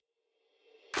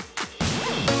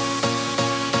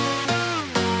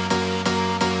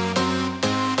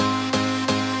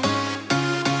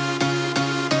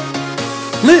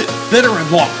better,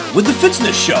 and longer with the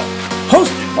Fitzness Show,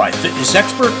 hosted by fitness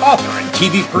expert, author, and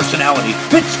TV personality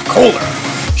Fitz Kohler.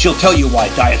 She'll tell you why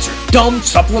diets are dumb,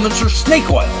 supplements are snake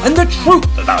oil, and the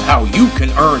truth about how you can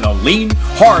earn a lean,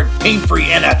 hard, pain-free,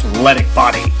 and athletic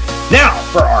body. Now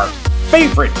for our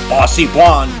favorite bossy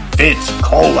blonde, Fitz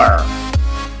Kohler.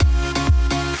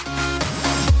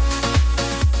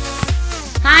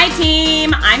 Hi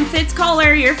team, I'm Fitz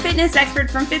Kohler, your fitness expert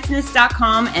from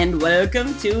Fitzness.com, and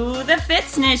welcome to the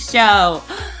Fitzness Show.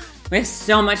 We have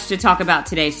so much to talk about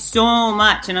today, so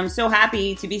much, and I'm so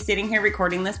happy to be sitting here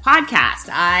recording this podcast.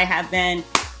 I have been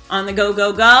on the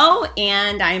go,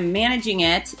 and I'm managing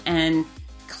it, and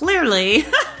clearly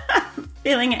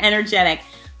feeling energetic.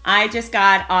 I just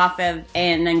got off of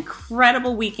an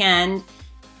incredible weekend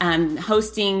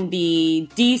hosting the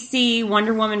DC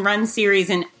Wonder Woman Run series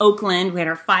in Oakland. We had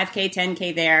our 5K,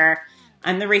 10K there.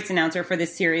 I'm the race announcer for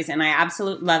this series, and I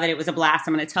absolutely love it. It was a blast.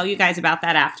 I'm going to tell you guys about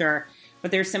that after. But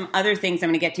there's some other things I'm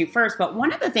going to get to first. But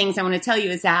one of the things I want to tell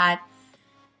you is that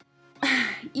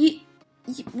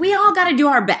we all got to do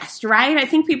our best, right? I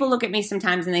think people look at me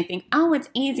sometimes and they think, oh, it's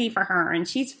easy for her, and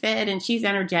she's fit, and she's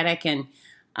energetic. And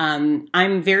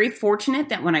I'm very fortunate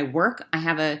that when I work, I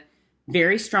have a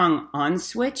very strong on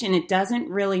switch, and it doesn't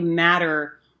really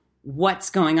matter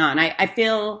what's going on. I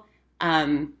feel,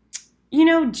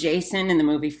 Jason in the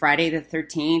movie Friday the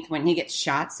 13th, when he gets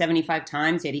shot 75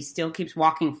 times, yet he still keeps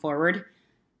walking forward.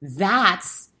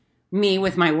 That's me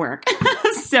with my work.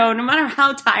 So no matter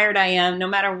how tired I am, no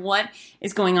matter what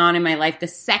is going on in my life, the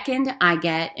second I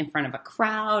get in front of a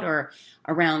crowd or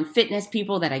around fitness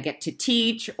people that I get to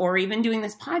teach, or even doing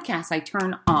this podcast, I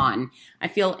turn on. I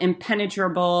feel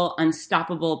impenetrable,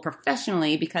 unstoppable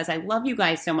professionally because I love you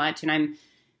guys so much, and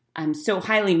I'm so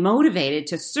highly motivated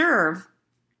to serve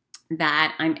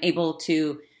that I'm able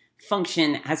to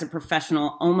function as a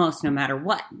professional almost no matter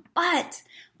what. But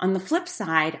on the flip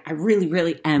side, I really,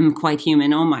 really am quite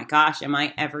human. Oh my gosh, am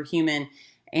I ever human?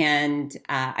 And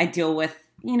I deal with,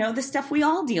 the stuff we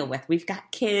all deal with. We've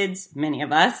got kids, many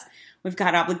of us. We've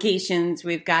got obligations.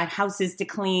 We've got houses to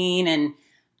clean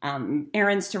and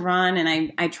errands to run.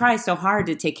 And I try so hard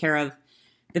to take care of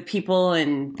the people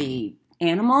and the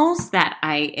animals that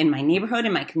in my neighborhood,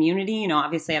 in my community.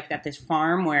 Obviously I've got this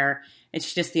farm where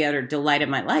it's just the utter delight of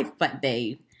my life, but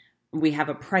we have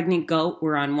a pregnant goat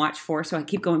we're on watch for, so I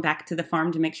keep going back to the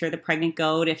farm to make sure the pregnant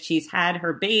goat, if she's had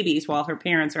her babies while her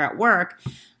parents are at work,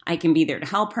 I can be there to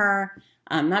help her.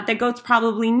 Not that goats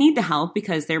probably need the help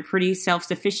because they're pretty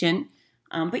self-sufficient,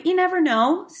 but you never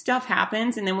know. Stuff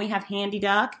happens, and then we have Handy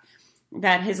Duck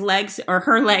that his legs or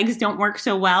her legs don't work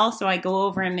so well, so I go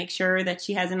over and make sure that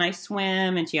she has a nice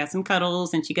swim and she has some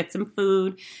cuddles and she gets some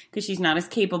food because she's not as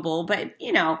capable, but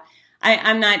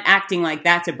I'm not acting like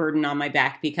that's a burden on my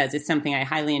back because it's something I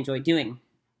highly enjoy doing.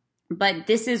 But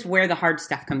this is where the hard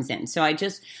stuff comes in. So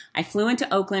I flew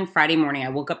into Oakland Friday morning. I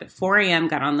woke up at 4 a.m.,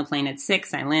 got on the plane at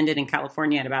 6. I landed in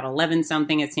California at about 11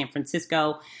 something at San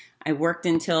Francisco. I worked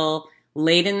until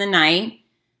late in the night.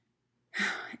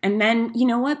 And then, you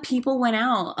know what? People went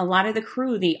out. A lot of the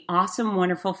crew, the awesome,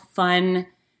 wonderful, fun,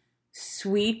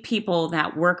 sweet people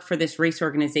that work for this race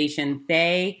organization,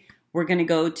 we're going to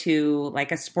go to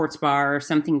like a sports bar or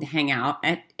something to hang out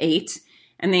at 8.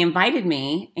 And they invited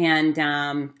me. And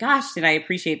gosh, did I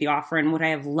appreciate the offer, and would I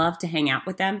have loved to hang out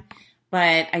with them.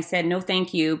 But I said no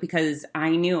thank you because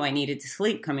I knew I needed to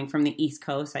sleep coming from the East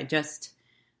Coast.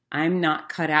 I'm not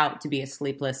cut out to be a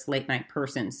sleepless late night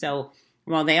person. So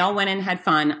while they all went and had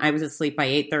fun, I was asleep by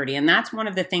 8:30. And that's one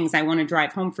of the things I want to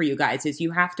drive home for you guys is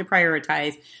you have to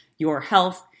prioritize your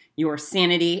health, your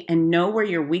sanity, and know where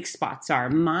your weak spots are.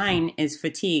 Mine is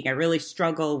fatigue. I really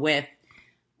struggle with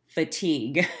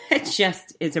fatigue. It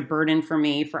just is a burden for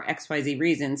me for XYZ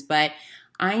reasons, but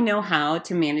I know how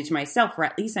to manage myself, or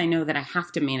at least I know that I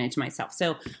have to manage myself.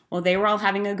 So while they were all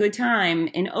having a good time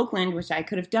in Oakland, which I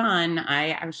could have done,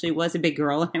 I actually was a big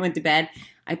girl. I went to bed.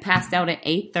 I passed out at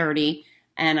 8:30,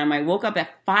 and I woke up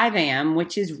at 5 a.m.,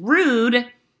 which is rude.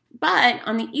 But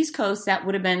on the East Coast, that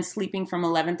would have been sleeping from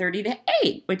 11:30 to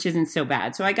 8, which isn't so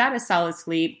bad. So I got a solid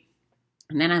sleep.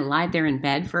 And then I lied there in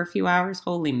bed for a few hours.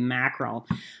 Holy mackerel.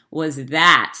 Was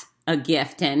that a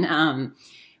gift? And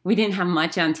we didn't have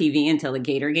much on TV until the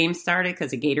Gator game started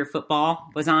because the Gator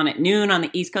football was on at noon on the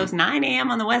East Coast, 9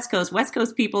 a.m. on the West Coast. West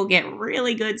Coast people get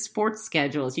really good sports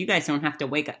schedules. You guys don't have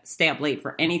to stay up late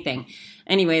for anything.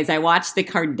 Anyways, I watched the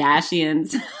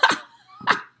Kardashians.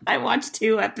 I watched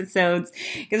 2 episodes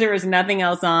because there was nothing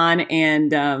else on.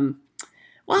 And,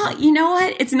 well, you know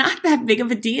what? It's not that big of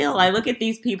a deal. I look at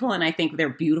these people and I think they're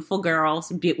beautiful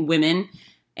girls, women.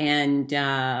 And,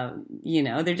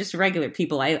 they're just regular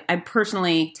people. I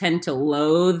personally tend to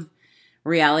loathe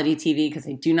reality TV because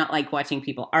I do not like watching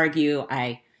people argue.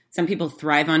 Some people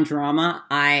thrive on drama.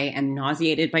 I am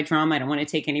nauseated by drama. I don't want to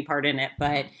take any part in it,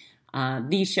 but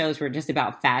these shows were just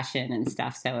about fashion and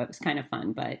stuff, so it was kind of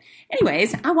fun. But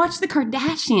anyways, I watched the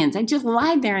Kardashians. I just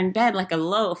lied there in bed like a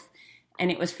loaf,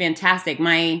 and it was fantastic.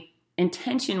 My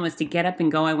intention was to get up and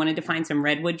go. I wanted to find some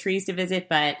redwood trees to visit,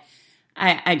 but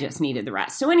I just needed the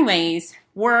rest. So anyways,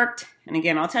 worked, and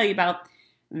again, I'll tell you about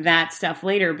that stuff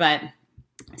later, but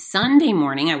Sunday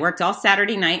morning, I worked all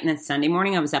Saturday night, and then Sunday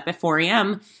morning I was up at 4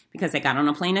 a.m. because I got on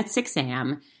a plane at 6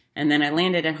 a.m., and then I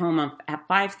landed at home at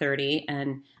 5:30,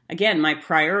 and again, my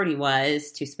priority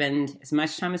was to spend as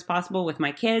much time as possible with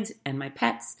my kids and my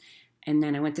pets, and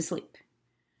then I went to sleep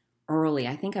early.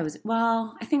 I think I was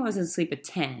asleep at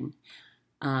 10,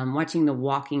 watching The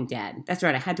Walking Dead. That's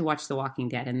right, I had to watch The Walking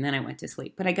Dead, and then I went to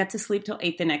sleep. But I got to sleep till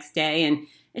 8 the next day, and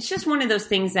it's just one of those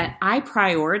things that I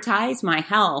prioritize my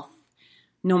health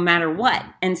no matter what.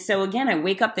 And so again, I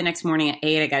wake up the next morning at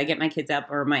 8. I got to get my kids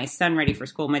up or my son ready for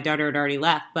school. My daughter had already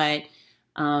left, but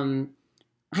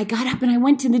I got up and I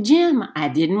went to the gym. I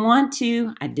didn't want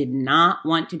to. I did not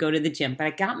want to go to the gym, but I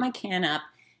got my can up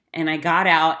and I got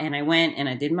out and I went and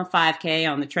I did my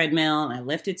 5K on the treadmill and I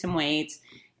lifted some weights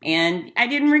and I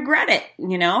didn't regret it.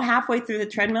 Halfway through the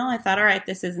treadmill, I thought, all right,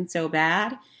 this isn't so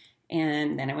bad.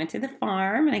 And then I went to the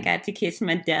farm and I got to kiss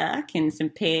my duck and some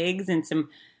pigs and some,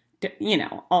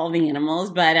 all the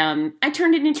animals. But I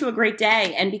turned it into a great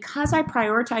day. And because I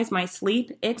prioritize my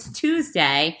sleep, it's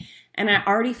Tuesday and I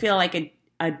already feel like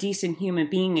a decent human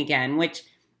being again, which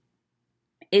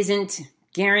isn't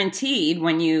guaranteed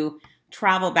when you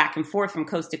travel back and forth from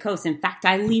coast to coast. In fact,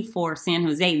 I leave for San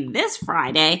Jose this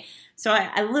Friday. So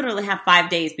I literally have 5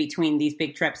 days between these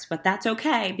big trips, but that's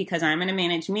okay because I'm going to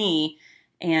manage me.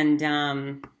 And,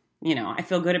 I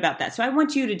feel good about that. So I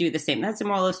want you to do the same. That's the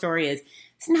moral of the story is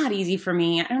it's not easy for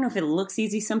me. I don't know if it looks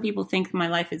easy. Some people think my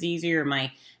life is easy or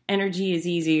my energy is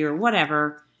easy or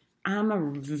whatever. I'm a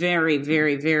very,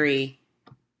 very, very,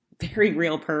 very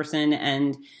real person.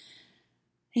 And,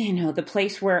 the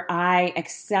place where I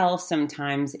excel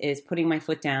sometimes is putting my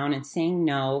foot down and saying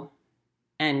no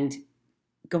and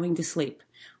going to sleep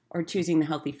or choosing the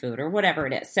healthy food or whatever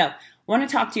it is. So I want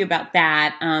to talk to you about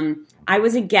that. I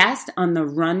was a guest on the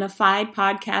Runified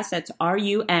podcast. That's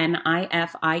RUNIFIED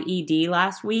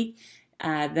last week.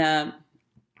 The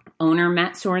owner,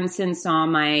 Matt Sorensen, saw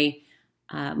my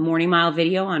Morning Mile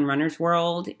video on Runner's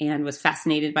World and was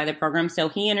fascinated by the program. So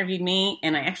he interviewed me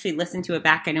and I actually listened to it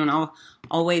back. I don't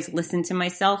always listen to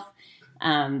myself,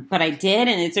 but I did.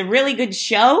 And it's a really good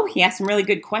show. He asked some really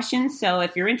good questions. So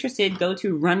if you're interested, go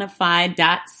to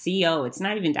runified.co. It's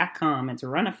not even .com. It's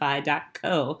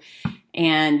runified.co.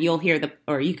 And you'll hear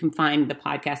you can find the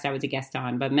podcast I was a guest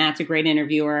on. But Matt's a great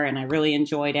interviewer and I really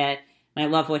enjoyed it. And I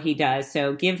love what he does.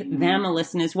 So give them a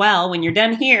listen as well. When you're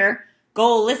done here,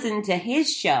 go listen to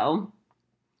his show.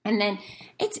 And then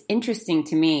it's interesting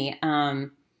to me.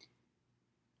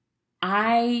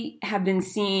 I have been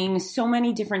seeing so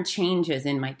many different changes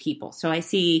in my people. So I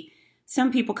see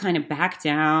some people kind of back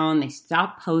down. They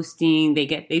stop posting.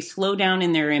 They slow down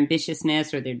in their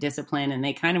ambitiousness or their discipline and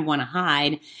they kind of want to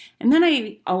hide. And then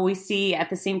I always see at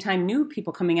the same time new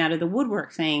people coming out of the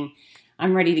woodwork saying,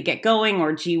 I'm ready to get going,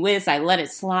 or gee whiz, I let it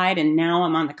slide and now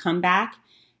I'm on the comeback.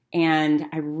 And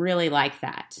I really like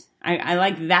that. I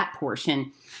like that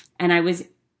portion. And I was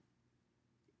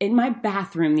in my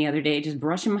bathroom the other day, just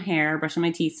brushing my hair, brushing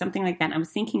my teeth, something like that. And I was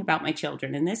thinking about my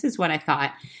children. And this is what I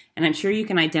thought. And I'm sure you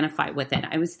can identify with it.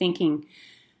 I was thinking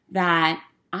that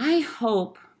I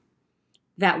hope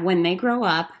that when they grow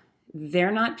up,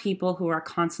 they're not people who are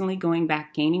constantly going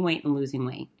back, gaining weight and losing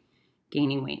weight,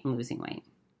 gaining weight and losing weight.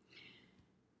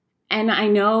 And I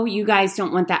know you guys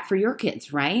don't want that for your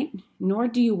kids, right? Nor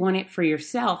do you want it for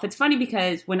yourself. It's funny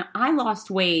because when I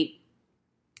lost weight,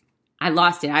 I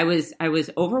lost it. I was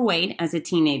overweight as a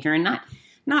teenager and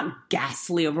not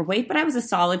ghastly overweight, but I was a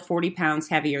solid 40 pounds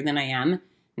heavier than I am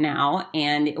now.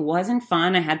 And it wasn't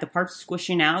fun. I had the parts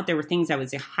squishing out. There were things I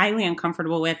was highly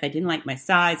uncomfortable with. I didn't like my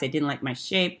size. I didn't like my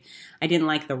shape. I didn't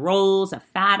like the rolls of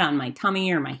fat on my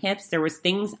tummy or my hips. There was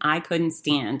things I couldn't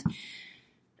stand.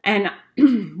 And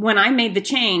when I made the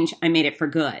change, I made it for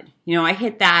good. I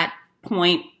hit that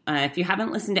point. If you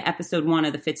haven't listened to episode 1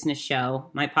 of the Fitzness show,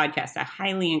 my podcast, I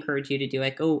highly encourage you to do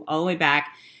it. Go all the way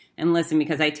back and listen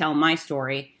because I tell my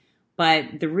story.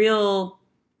 But the real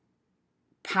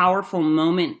powerful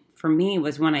moment for me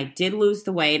was when I did lose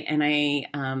the weight and I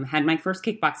had my first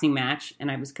kickboxing match and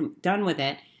I was done with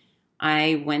it.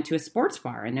 I went to a sports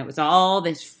bar and it was all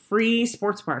this free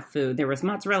sports bar food. There was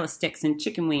mozzarella sticks and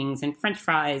chicken wings and French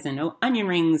fries and onion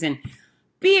rings and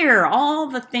beer, all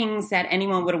the things that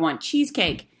anyone would want,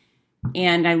 cheesecake.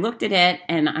 And I looked at it,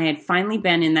 and I had finally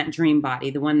been in that dream body,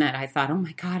 the one that I thought, oh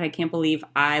my God, I can't believe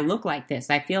I look like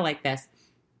this. I feel like this.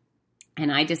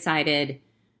 And I decided,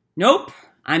 nope,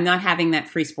 I'm not having that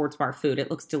free sports bar food.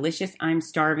 It looks delicious. I'm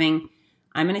starving.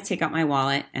 I'm going to take out my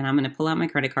wallet, and I'm going to pull out my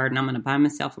credit card, and I'm going to buy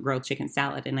myself a grilled chicken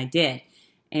salad. And I did.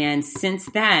 And since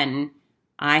then,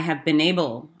 it's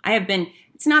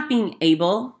not being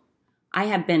able, I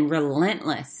have been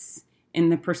relentless in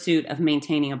the pursuit of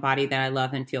maintaining a body that I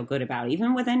love and feel good about.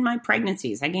 Even within my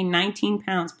pregnancies, I gained 19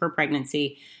 pounds per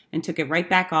pregnancy and took it right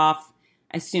back off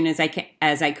as soon as I could.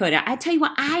 I tell you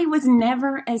what, I was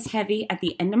never as heavy at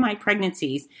the end of my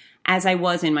pregnancies as I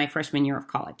was in my freshman year of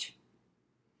college.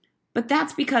 But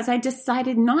that's because I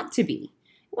decided not to be.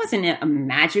 It wasn't a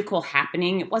magical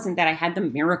happening. It wasn't that I had the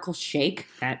miracle shake.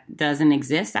 That doesn't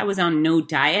exist. I was on no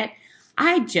diet.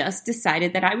 I just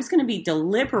decided that I was going to be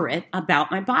deliberate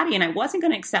about my body, and I wasn't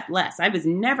going to accept less. I was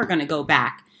never going to go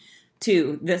back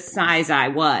to the size I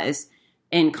was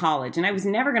in college, and I was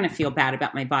never going to feel bad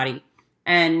about my body.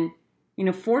 And,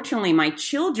 fortunately, my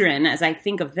children, as I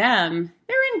think of them,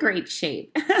 they're in great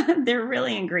shape. They're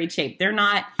really in great shape. They're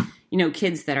not,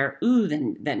 kids that are,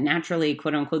 that naturally,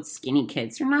 quote unquote, skinny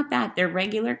kids. They're not that. They're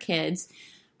regular kids,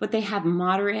 but they have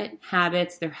moderate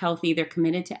habits. They're healthy. They're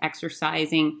committed to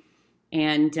exercising.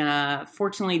 And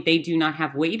fortunately, they do not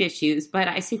have weight issues. But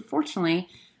I say fortunately,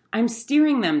 I'm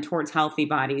steering them towards healthy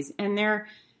bodies. And they're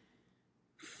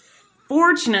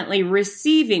fortunately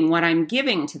receiving what I'm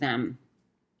giving to them.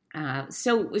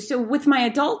 So with my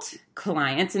adult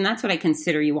clients, and that's what I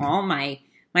consider you all, my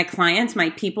clients,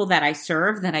 my people that I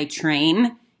serve, that I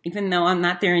train, even though I'm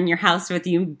not there in your house with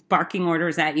you barking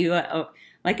orders at you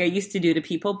like I used to do to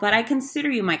people, but I consider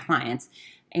you my clients.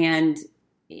 And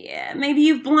yeah, maybe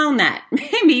you've blown that.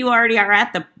 Maybe you already are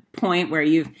at the point where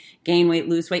you've gained weight,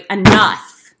 lose weight.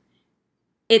 Enough.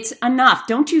 It's enough.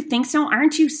 Don't you think so?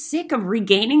 Aren't you sick of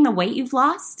regaining the weight you've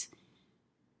lost?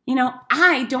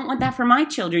 I don't want that for my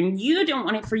children. You don't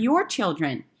want it for your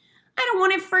children. I don't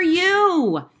want it for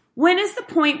you. When is the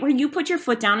point where you put your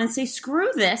foot down and say, screw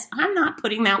this, I'm not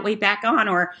putting that weight back on,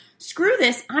 or screw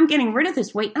this, I'm getting rid of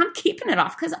this weight, I'm keeping it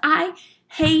off because I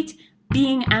hate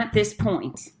being at this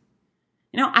point.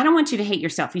 I don't want you to hate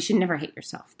yourself. You should never hate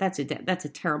yourself. That's a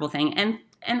terrible thing. And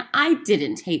I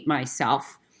didn't hate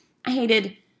myself. I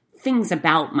hated things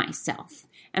about myself.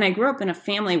 And I grew up in a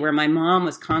family where my mom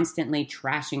was constantly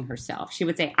trashing herself. She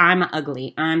would say, I'm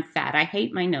ugly, I'm fat, I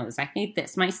hate my nose, I hate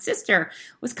this. My sister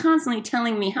was constantly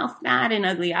telling me how fat and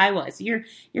ugly I was. You're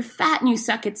fat and you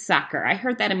suck at soccer. I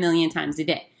heard that a million times a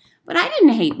day. But I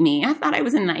didn't hate me. I thought I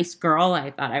was a nice girl.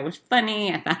 I thought I was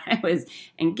funny. I thought I was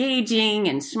engaging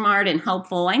and smart and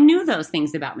helpful. I knew those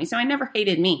things about me, so I never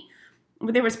hated me.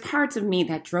 But there was parts of me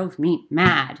that drove me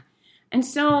mad. And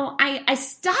so I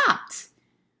stopped.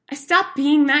 I stopped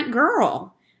being that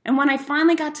girl. And when I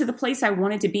finally got to the place I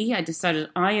wanted to be, I decided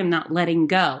I am not letting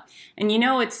go. And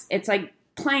it's like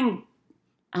playing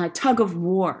tug of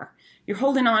war. You're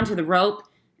holding on to the rope.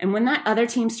 And when that other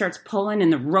team starts pulling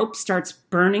and the rope starts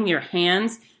burning your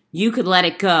hands, you could let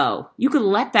it go. You could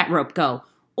let that rope go.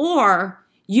 Or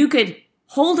you could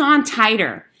hold on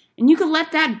tighter and you could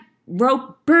let that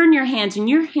rope burn your hands and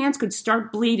your hands could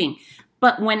start bleeding.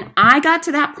 But when I got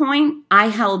to that point, I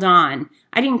held on.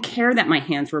 I didn't care that my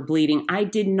hands were bleeding. I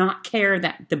did not care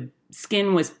that the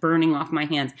skin was burning off my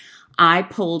hands. I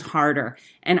pulled harder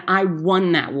and I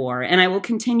won that war. And I will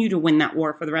continue to win that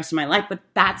war for the rest of my life. But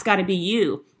that's got to be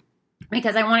you.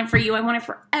 Because I want it for you. I want it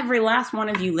for every last one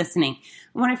of you listening.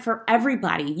 I want it for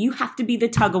everybody. You have to be the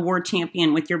tug of war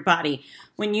champion with your body.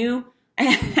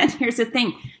 And here's the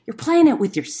thing, you're playing it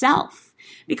with yourself.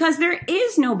 Because there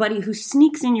is nobody who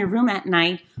sneaks in your room at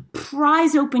night,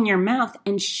 pries open your mouth,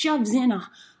 and shoves in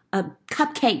a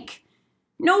cupcake.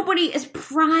 Nobody is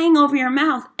prying over your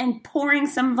mouth and pouring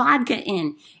some vodka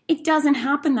in. It doesn't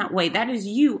happen that way. That is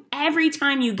you. Every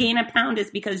time you gain a pound,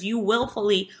 it's because you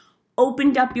willfully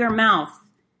opened up your mouth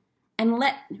and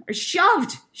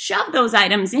shoved those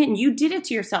items in. You did it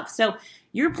to yourself. So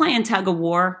you're playing tug of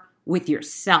war with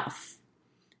yourself.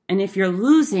 And if you're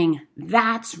losing,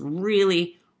 that's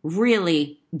really,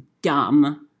 really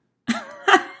dumb.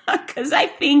 Because I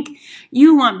think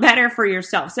you want better for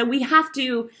yourself. So we have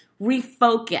to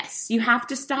refocus. You have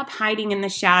to stop hiding in the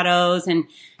shadows and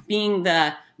being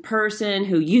the person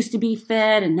who used to be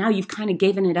fit and now you've kind of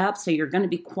given it up. So you're going to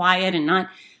be quiet and not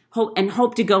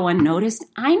hope to go unnoticed.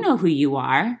 I know who you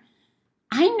are.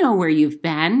 I know where you've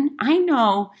been. I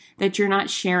know that you're not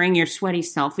sharing your sweaty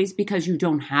selfies because you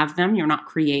don't have them. You're not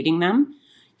creating them.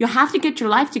 You'll have to get your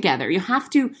life together. You have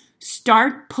to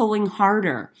start pulling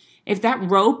harder. If that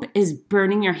rope is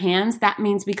burning your hands, that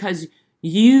means because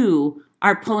you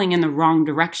are pulling in the wrong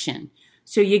direction.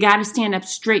 So you got to stand up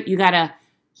straight. You got to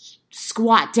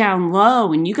squat down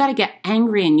low, and you got to get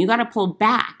angry, and you got to pull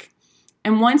back.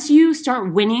 And once you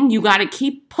start winning, you got to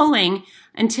keep pulling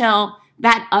until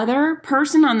that other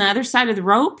person on the other side of the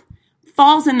rope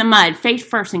falls in the mud face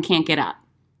first and can't get up.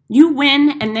 You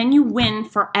win, and then you win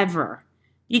forever.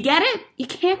 You get it? You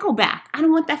can't go back. I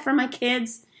don't want that for my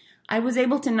kids. I was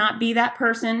able to not be that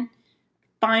person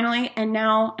finally, and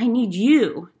now I need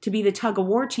you to be the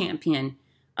tug-of-war champion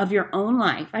of your own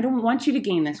life. I don't want you to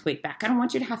gain this weight back. I don't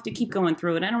want you to have to keep going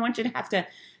through it. I don't want you to have to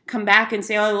come back and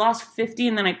say, oh, I lost 50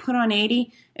 and then I put on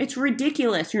 80. It's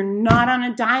ridiculous. You're not on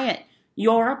a diet.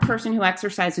 You're a person who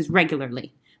exercises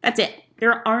regularly. That's it.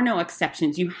 There are no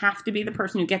exceptions. You have to be the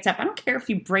person who gets up. I don't care if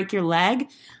you break your leg.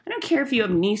 I don't care if you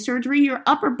have knee surgery. Your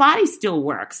upper body still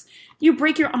works. You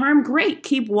break your arm, great.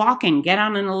 Keep walking. Get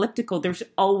on an elliptical. There's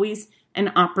always an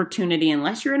opportunity.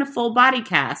 Unless you're in a full body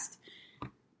cast,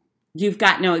 you've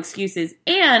got no excuses.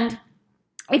 And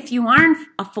if you aren't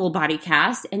a full body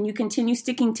cast and you continue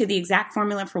sticking to the exact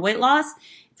formula for weight loss,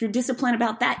 if you're disciplined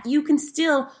about that, you can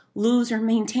still lose or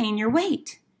maintain your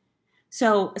weight.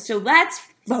 So let's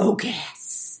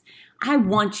focus. I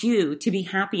want you to be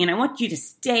happy, and I want you to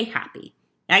stay happy.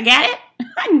 I get it?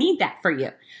 I need that for you.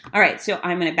 All right, so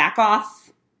I'm going to back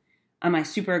off on my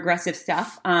super aggressive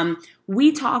stuff.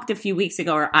 We talked a few weeks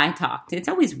ago, or I talked. It's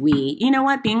always we. You know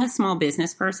what? Being a small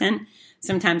business person,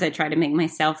 sometimes I try to make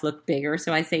myself look bigger,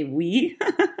 so I say we.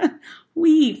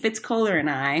 We, Fitz Kohler and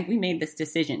I, we made this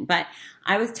decision. But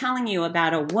I was telling you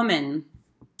about a woman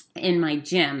in my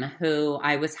gym who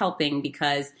I was helping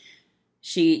because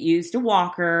she used a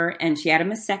walker and she had a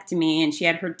mastectomy and she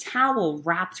had her towel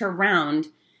wrapped around.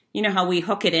 You know how we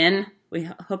hook it in? We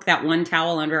hook that one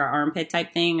towel under our armpit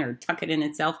type thing or tuck it in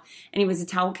itself. Anyways, the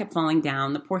towel kept falling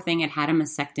down. The poor thing had a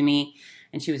mastectomy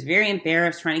and she was very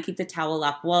embarrassed trying to keep the towel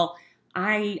up. Well,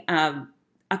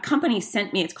 a company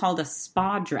sent me, it's called a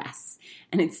spa dress,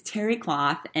 and it's terry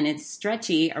cloth and it's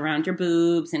stretchy around your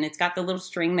boobs and it's got the little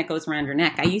string that goes around your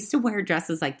neck. I used to wear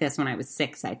dresses like this when I was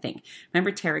 6, I think.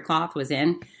 Remember terry cloth was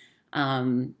in?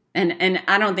 And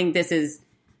I don't think this is,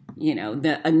 you know,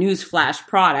 a newsflash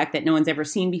product that no one's ever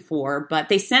seen before, but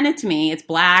they sent it to me. It's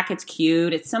black, it's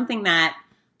cute. It's something that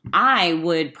I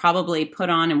would probably put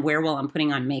on and wear while I'm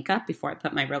putting on makeup before I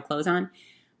put my real clothes on.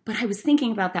 But I was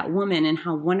thinking about that woman and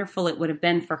how wonderful it would have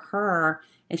been for her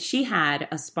if she had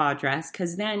a spa dress,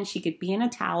 because then she could be in a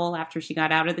towel after she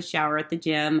got out of the shower at the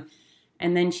gym,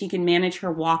 and then she can manage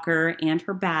her walker and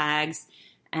her bags.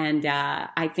 And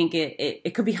I think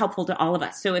it could be helpful to all of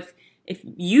us. So if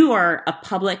you are a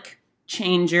public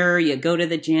changer, you go to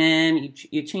the gym,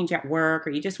 you change at work, or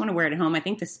you just want to wear it at home, I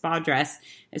think the spa dress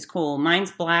is cool.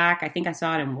 Mine's black. I think I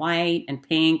saw it in white and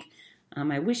pink.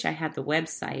 I wish I had the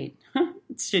website.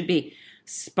 It should be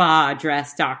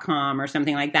spadress.com or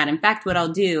something like that. In fact, what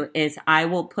I'll do is I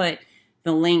will put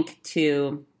the link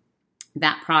to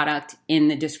that product in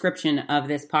the description of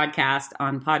this podcast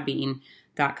on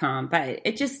podbean.com. But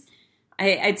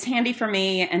it's handy for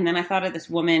me. And then I thought of this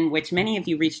woman, which many of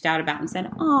you reached out about and said,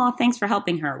 oh, thanks for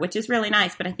helping her, which is really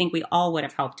nice. But I think we all would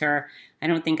have helped her. I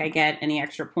don't think I get any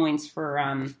extra points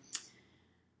for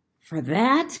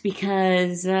that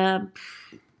because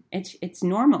it's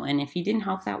normal. And if you didn't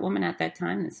help that woman at that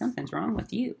time, then something's wrong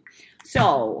with you.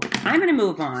 So I'm going to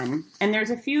move on. And there's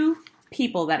a few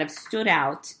people that have stood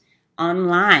out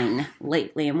online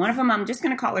lately. And one of them, I'm just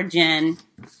going to call her Jen.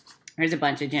 There's a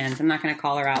bunch of Jens. I'm not going to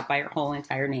call her out by her whole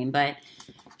entire name, but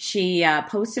she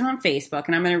posted on Facebook,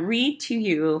 and I'm going to read to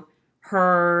you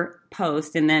her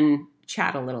post and then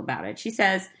chat a little about it. She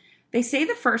says, they say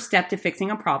the first step to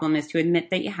fixing a problem is to admit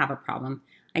that you have a problem.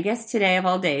 I guess today of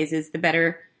all days is the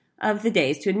better of the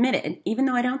days to admit it. Even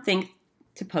though I don't think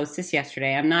to post this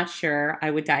yesterday, I'm not sure I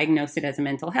would diagnose it as a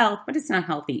mental health, but it's not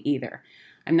healthy either.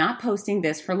 I'm not posting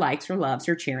this for likes or loves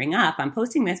or cheering up. I'm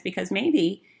posting this because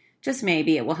maybe, just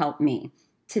maybe, it will help me.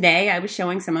 Today, I was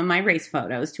showing some of my race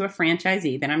photos to a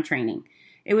franchisee that I'm training.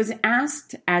 It was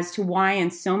asked as to why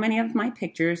in so many of my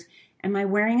pictures am I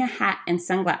wearing a hat and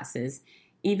sunglasses,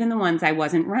 even the ones I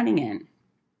wasn't running in.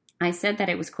 I said that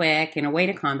it was quick and a way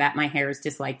to combat my hair's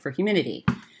dislike for humidity.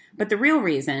 But the real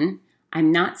reason,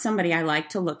 I'm not somebody I like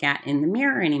to look at in the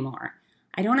mirror anymore.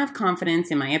 I don't have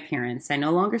confidence in my appearance. I no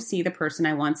longer see the person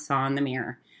I once saw in the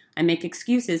mirror. I make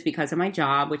excuses because of my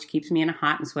job, which keeps me in a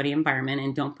hot and sweaty environment,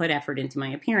 and don't put effort into my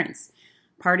appearance.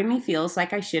 Part of me feels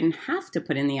like I shouldn't have to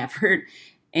put in the effort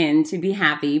in to be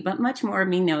happy, but much more of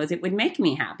me knows it would make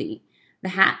me happy. The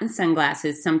hat and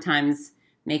sunglasses sometimes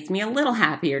makes me a little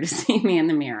happier to see me in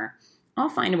the mirror. I'll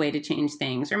find a way to change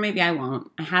things, or maybe I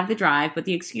won't. I have the drive, but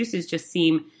the excuses just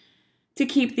seem to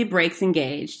keep the brakes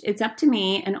engaged. It's up to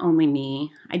me and only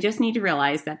me. I just need to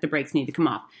realize that the brakes need to come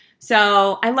off.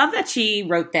 So I love that she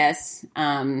wrote this.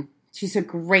 She's a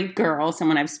great girl,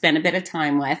 someone I've spent a bit of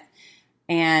time with.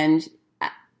 And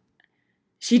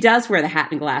she does wear the hat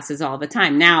and glasses all the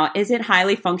time. Now, is it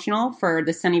highly functional for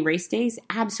the sunny race days?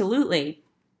 Absolutely.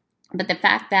 But the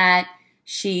fact that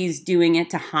she's doing it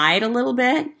to hide a little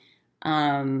bit,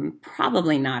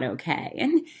 probably not okay.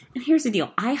 And here's the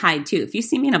deal. I hide too. If you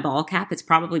see me in a ball cap, it's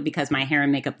probably because my hair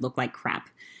and makeup look like crap.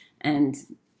 And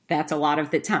that's a lot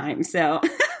of the time. So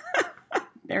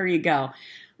there you go.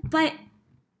 But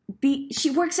she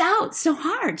works out so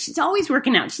hard. She's always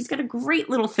working out. She's got a great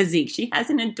little physique. She has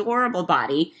an adorable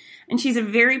body, and she's a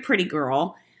very pretty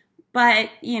girl. But,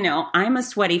 I'm a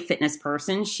sweaty fitness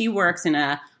person. She works in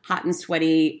a hot and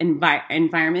sweaty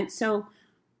environment. So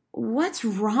what's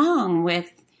wrong with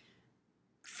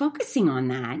focusing on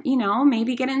that?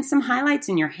 Maybe getting some highlights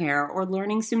in your hair, or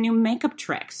learning some new makeup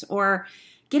tricks, or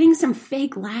getting some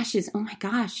fake lashes. Oh my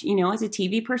gosh, as a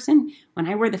TV person, when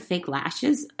I wear the fake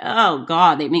lashes, oh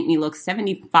God, they make me look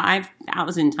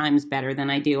 75,000 times better than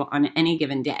I do on any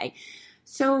given day.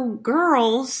 So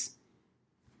girls,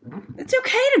 it's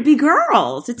okay to be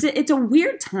girls. It's a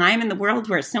weird time in the world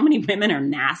where so many women are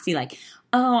nasty, like,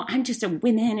 oh, I'm just a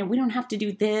woman and we don't have to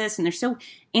do this. And they're so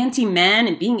anti-men,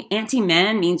 and being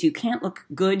anti-men means you can't look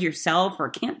good yourself or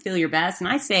can't feel your best. And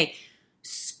I say,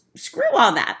 screw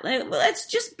all that. Let's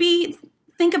just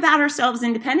think about ourselves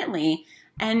independently.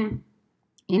 And,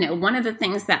 one of the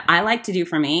things that I like to do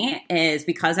for me is,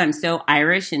 because I'm so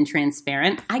Irish and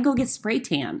transparent, I go get spray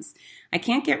tans. I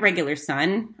can't get regular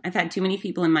sun. I've had too many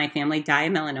people in my family die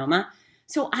of melanoma.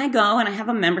 So I go and I have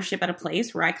a membership at a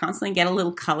place where I constantly get a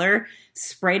little color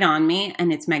sprayed on me,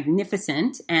 and it's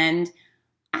magnificent. And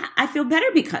I feel better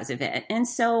because of it. And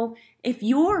so if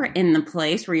you're in the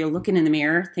place where you're looking in the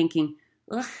mirror thinking,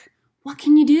 ugh, what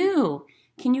can you do?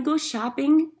 Can you go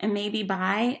shopping and maybe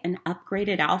buy an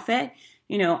upgraded outfit?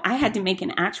 I had to make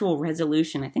an actual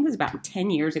resolution. I think it was about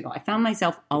 10 years ago. I found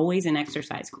myself always in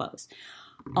exercise clothes.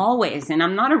 Always. And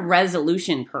I'm not a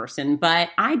resolution person, but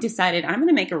I decided I'm going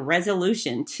to make a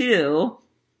resolution to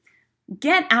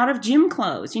get out of gym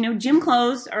clothes. Gym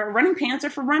clothes or running pants are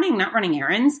for running, not running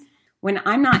errands. When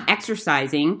I'm not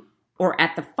exercising or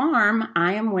at the farm,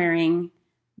 I am wearing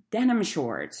denim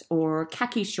shorts or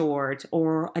khaki shorts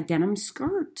or a denim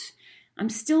skirt. I'm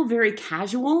still very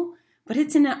casual, but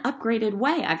it's in an upgraded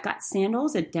way. I've got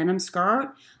sandals, a denim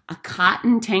skirt, a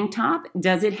cotton tank top.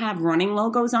 Does it have running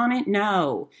logos on it?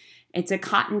 No. It's a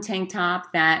cotton tank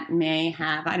top that may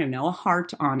have, a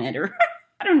heart on it, or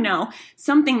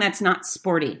something that's not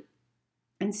sporty.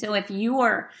 And so if you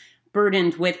are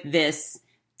burdened with this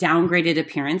downgraded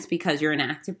appearance because you're an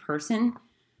active person,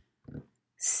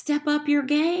 step up your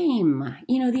game.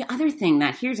 The other thing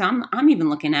that I'm even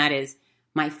looking at is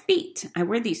my feet. I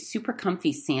wear these super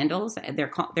comfy sandals.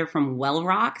 They're from Well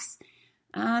Rocks.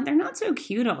 They're not so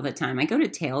cute all the time. I go to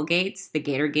tailgates, the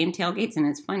Gator game tailgates, and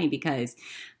it's funny because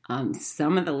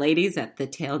some of the ladies at the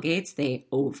tailgates, they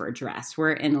overdress.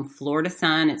 We're in the Florida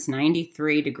sun. It's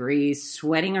 93 degrees,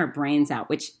 sweating our brains out,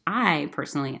 which I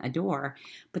personally adore.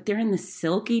 But they're in the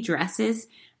silky dresses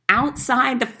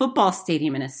outside the football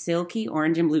stadium in a silky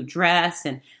orange and blue dress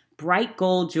and bright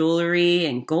gold jewelry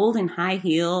and golden high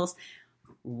heels.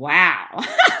 Wow.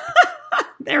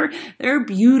 They're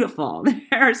beautiful.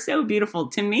 They're so beautiful.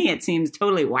 To me, it seems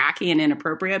totally wacky and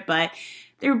inappropriate, but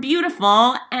they're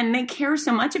beautiful and they care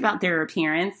so much about their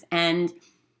appearance, and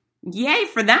yay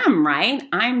for them, right?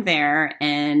 I'm there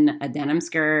in a denim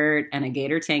skirt and a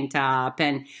gator tank top,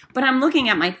 but I'm looking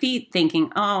at my feet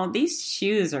thinking, oh, these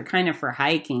shoes are kind of for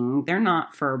hiking. They're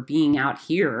not for being out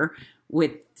here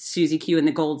with Susie Q and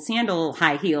the gold sandal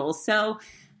high heels. So,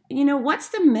 what's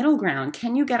the middle ground?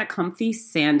 Can you get a comfy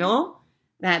sandal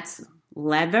that's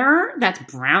leather, that's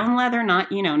brown leather, not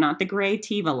the gray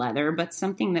Teva leather, but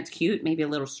something that's cute, maybe a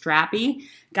little strappy?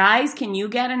 Guys, can you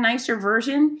get a nicer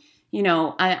version?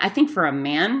 I think for a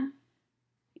man,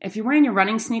 if you're wearing your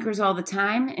running sneakers all the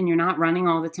time and you're not running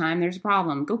all the time, there's a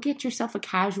problem. Go get yourself a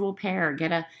casual pair.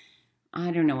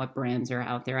 I don't know what brands are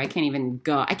out there. I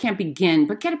can't begin,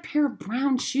 but get a pair of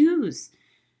brown shoes.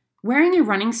 Wearing your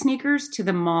running sneakers to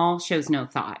the mall shows no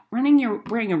thought. Wearing your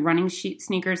running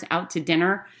sneakers out to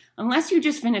dinner, unless you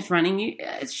just finished running,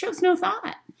 it shows no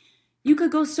thought. You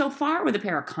could go so far with a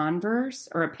pair of Converse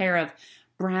or a pair of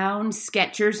brown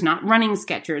Skechers, not running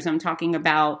Skechers. I'm talking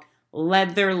about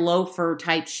leather loafer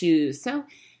type shoes. So,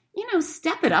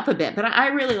 step it up a bit. But I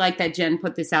really like that Jen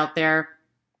put this out there.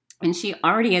 And she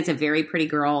already is a very pretty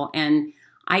girl. And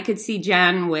I could see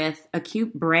Jen with a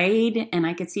cute braid, and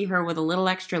I could see her with a little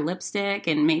extra lipstick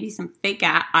and maybe some fake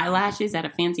eyelashes at a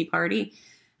fancy party.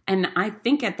 And I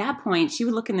think at that point, she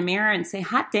would look in the mirror and say,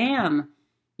 hot damn,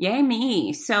 yay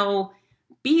me. So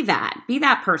be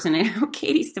that person. I know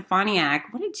Katie Stefaniak,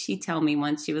 what did she tell me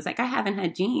once? She was like, I haven't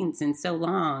had jeans in so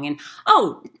long. And,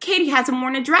 oh, Katie hasn't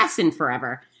worn a dress in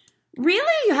forever.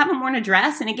 Really? You haven't worn a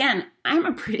dress? And again, I'm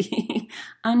a pretty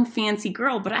unfancy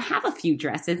girl, but I have a few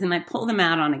dresses and I pull them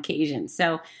out on occasion.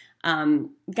 So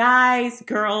guys,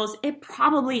 girls, it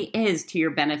probably is to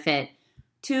your benefit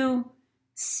to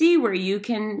see where you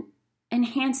can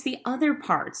enhance the other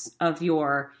parts of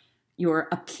your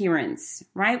appearance,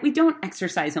 right? We don't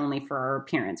exercise only for our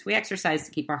appearance. We exercise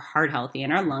to keep our heart healthy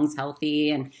and our lungs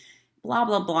healthy and blah,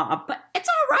 blah, blah. But it's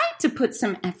all right to put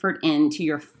some effort into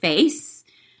your face,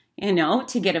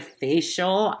 to get a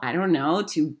facial, I don't know,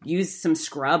 to use some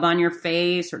scrub on your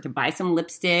face or to buy some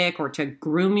lipstick or to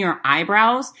groom your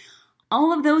eyebrows.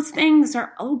 All of those things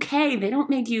are okay. They don't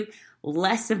make you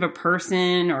less of a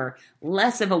person or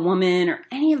less of a woman or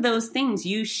any of those things.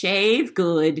 You shave,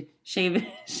 good.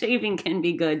 Shaving can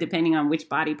be good depending on which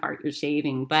body part you're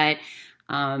shaving. But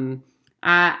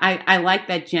I like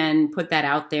that Jen put that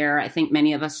out there. I think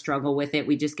many of us struggle with it.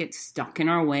 We just get stuck in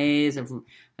our ways of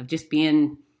just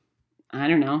being, I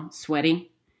don't know,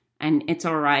 sweaty. And it's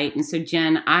all right. And so,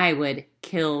 Jen, I would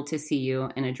kill to see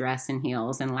you in a dress and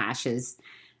heels and lashes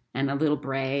and a little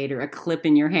braid or a clip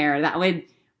in your hair. That would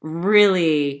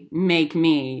really make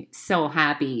me so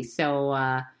happy.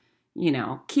 So,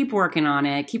 keep working on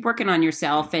it. Keep working on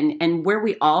yourself. And where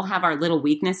we all have our little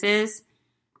weaknesses,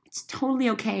 it's totally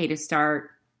okay to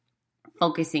start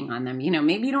focusing on them.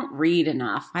 Maybe you don't read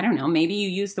enough. I don't know. Maybe you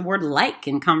use the word like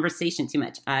in conversation too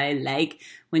much. I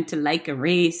went to a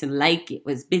race and it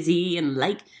was busy and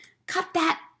cut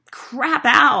that crap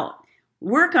out.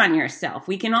 Work on yourself.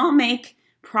 We can all make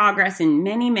progress in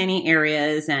many, many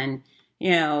areas. And,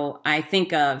 I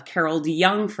think of Carol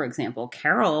DeYoung, for example.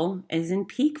 Carol is in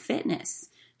peak fitness.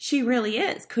 She really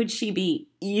is. Could she be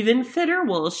even fitter?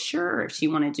 Well, sure, if she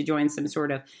wanted to join some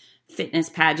sort of fitness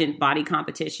pageant body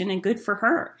competition, and good for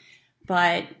her.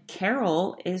 But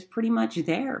Carol is pretty much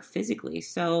there physically.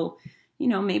 So,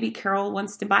 maybe Carol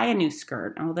wants to buy a new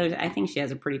skirt, although I think she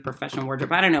has a pretty professional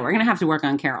wardrobe. I don't know. We're going to have to work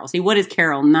on Carol. See, what is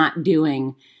Carol not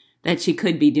doing that she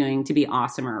could be doing to be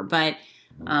awesomer? But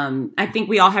I think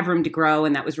we all have room to grow,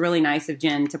 and that was really nice of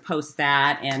Jen to post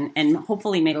that and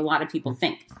hopefully made a lot of people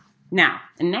think. Now,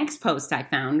 the next post I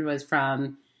found was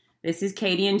from, this is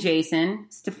Katie and Jason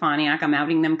Stefaniak. I'm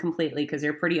outing them completely because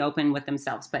they're pretty open with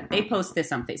themselves, but they post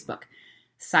this on Facebook.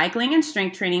 Cycling and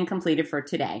strength training completed for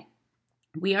today.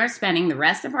 We are spending the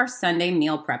rest of our Sunday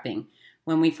meal prepping.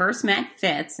 When we first met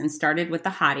Fitz and started with the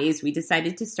hotties, we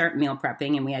decided to start meal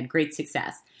prepping and we had great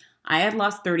success. I had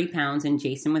lost 30 pounds and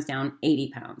Jason was down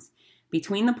 80 pounds.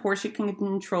 Between the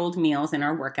portion-controlled meals and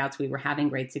our workouts, we were having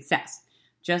great success.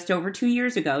 Just over 2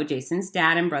 years ago, Jason's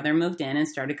dad and brother moved in and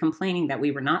started complaining that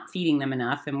we were not feeding them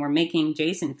enough and were making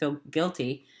Jason feel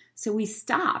guilty. So we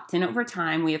stopped, and over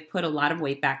time, we have put a lot of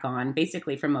weight back on,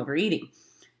 basically from overeating.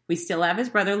 We still have his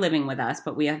brother living with us,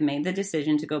 but we have made the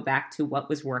decision to go back to what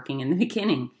was working in the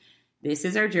beginning. This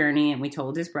is our journey, and we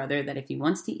told his brother that if he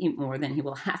wants to eat more, then he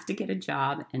will have to get a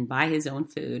job and buy his own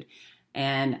food.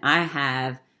 And I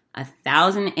have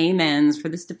 1,000 amens for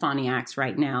the Stefaniaks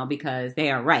right now because they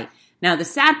are right. Now, the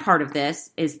sad part of this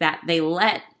is that they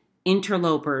let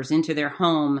interlopers into their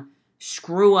home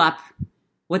screw up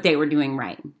what they were doing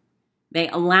right. They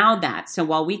allowed that. So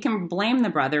while we can blame the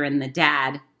brother and the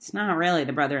dad, it's not really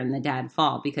the brother and the dad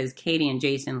fault because Katie and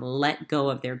Jason let go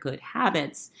of their good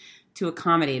habits to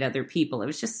accommodate other people. It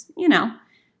was just,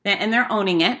 and they're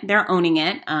owning it.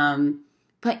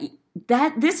 But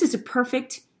this is a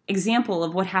perfect example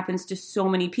of what happens to so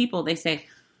many people. They say,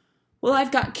 well,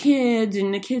 I've got kids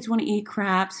and the kids want to eat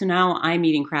crap, so now I'm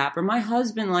eating crap. Or my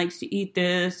husband likes to eat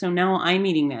this, so now I'm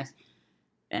eating this.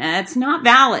 That's not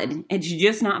valid. It's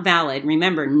just not valid.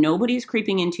 Remember, nobody's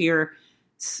creeping into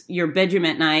your bedroom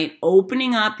at night,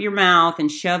 opening up your mouth and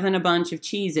shoving a bunch of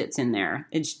Cheez-Its in there.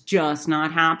 It's just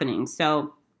not happening.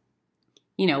 So,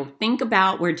 think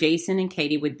about where Jason and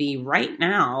Katie would be right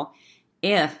now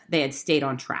if they had stayed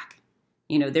on track.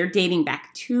 They're dating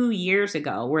back 2 years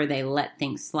ago where they let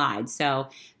things slide. So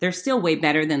they're still way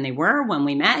better than they were when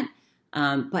we met.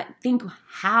 But think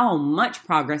how much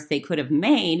progress they could have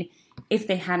made if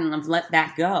they hadn't have let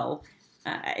that go.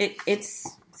 It's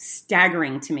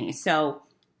staggering to me. So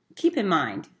keep in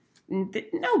mind,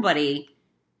 nobody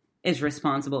is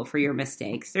responsible for your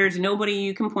mistakes. There's nobody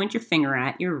you can point your finger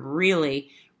at. You're really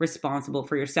responsible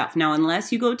for yourself. Now,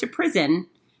 unless you go to prison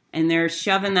and they're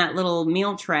shoving that little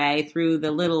meal tray through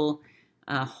the little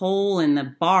hole in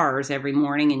the bars every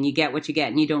morning, and you get what you get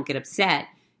and you don't get upset,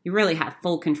 you really have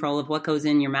full control of what goes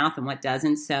in your mouth and what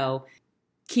doesn't. So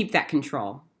keep that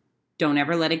control. Don't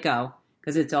ever let it go,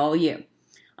 because it's all you.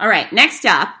 All right, next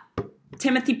up,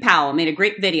 Timothy Powell made a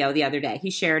great video the other day. He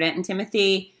shared it, and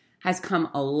Timothy has come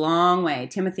a long way.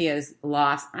 Timothy has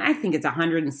lost, I think it's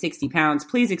 160 pounds.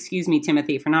 Please excuse me,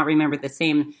 Timothy, for not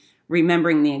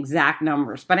remembering the exact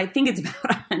numbers, but I think it's about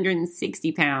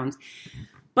 160 pounds.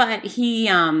 But he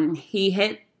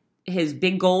hit his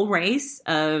big goal race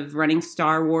of running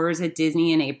Star Wars at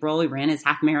Disney in April. He ran his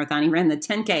half marathon. He ran the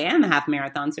 10K and the half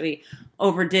marathon, so he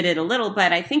overdid it a little.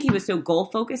 But I think he was so goal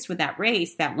focused with that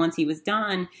race that once he was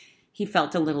done, he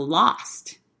felt a little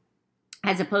lost.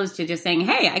 As opposed to just saying,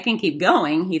 hey, I can keep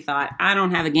going. He thought, I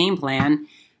don't have a game plan.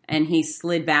 And he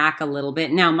slid back a little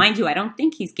bit. Now, mind you, I don't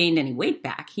think he's gained any weight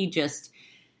back. He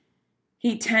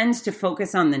tends to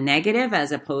focus on the negative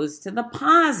as opposed to the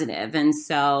positive. And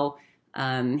so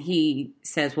he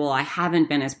says, well, I haven't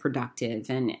been as productive.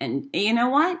 And you know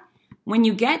what? When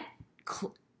you get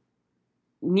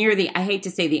near I hate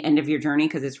to say the end of your journey,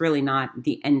 because it's really not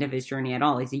the end of his journey at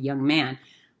all. He's a young man.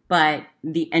 But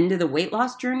the end of the weight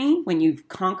loss journey, when you've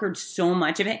conquered so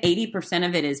much of it, 80%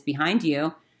 of it is behind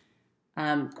you,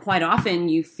 quite often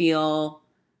you feel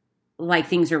like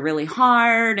things are really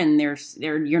hard and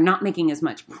you're not making as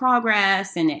much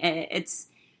progress. And it's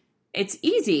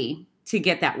easy to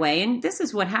get that way. And this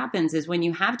is what happens is when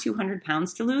you have 200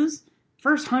 pounds to lose,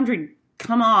 first 100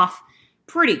 come off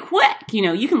pretty quick.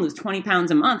 You can lose 20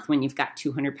 pounds a month when you've got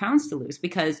 200 pounds to lose,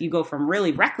 because you go from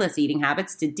really reckless eating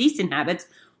habits to decent habits.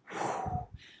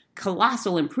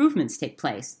 Colossal improvements take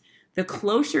place. The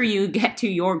closer you get to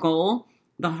your goal,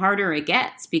 the harder it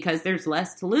gets, because there's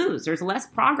less to lose. There's less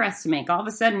progress to make. All of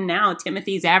a sudden now,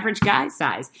 Timothy's average guy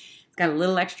size. He's got a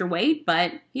little extra weight,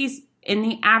 but he's in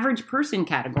the average person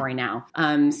category now.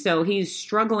 So he's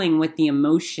struggling with the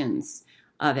emotions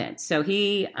of it. So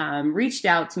he reached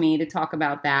out to me to talk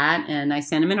about that, and I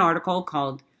sent him an article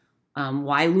called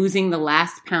Why Losing the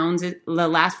Last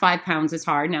 5 Pounds is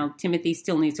Hard. Now, Timothy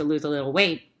still needs to lose a little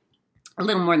weight, a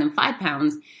little more than 5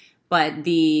 pounds, but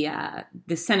the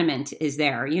sentiment is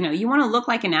there. You want to look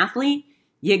like an athlete,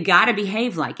 you got to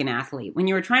behave like an athlete. When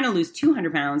you were trying to lose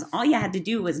 200 pounds, all you had to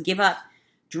do was give up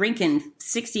drinking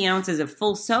 60 ounces of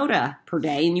full soda per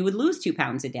day, and you would lose 2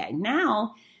 pounds a day.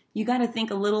 Now, you got to think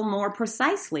a little more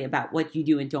precisely about what you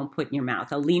do and don't put in your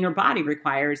mouth. A leaner body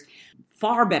requires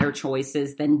far better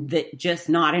choices than just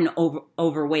not an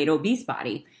overweight, obese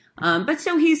body. But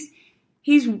so he's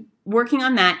working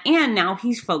on that, and now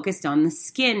he's focused on the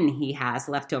skin he has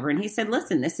left over. And he said,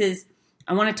 listen,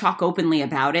 I want to talk openly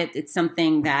about it. It's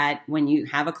something that when you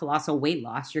have a colossal weight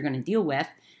loss, you're going to deal with,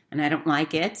 and I don't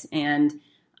like it. And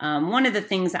one of the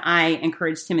things I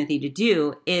encourage Timothy to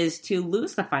do is to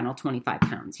lose the final 25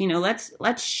 pounds.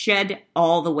 Let's shed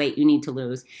all the weight you need to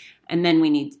lose. And then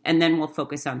we'll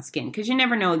focus on skin, because you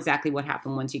never know exactly what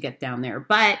happened once you get down there.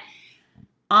 But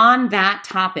on that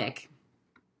topic,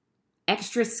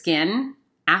 extra skin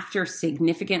after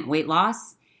significant weight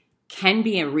loss can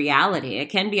be a reality. It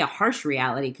can be a harsh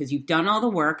reality, because you've done all the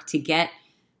work to get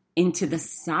into the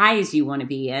size you want to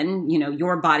be in,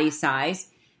 your body size.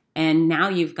 And now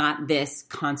you've got this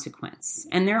consequence.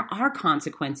 And there are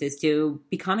consequences to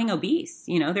becoming obese.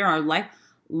 There are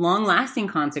long-lasting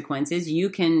consequences. You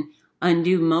can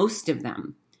undo most of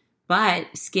them. But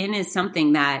skin is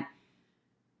something that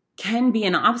can be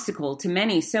an obstacle to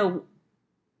many. So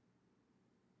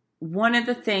one of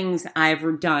the things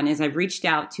I've done is I've reached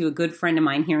out to a good friend of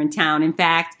mine here in town. In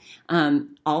fact,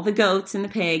 all the goats and the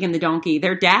pig and the donkey,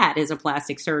 their dad is a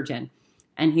plastic surgeon.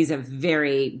 And he's a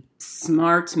very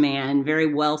smart man,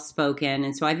 very well-spoken.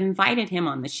 And so I've invited him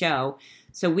on the show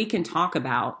so we can talk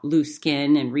about loose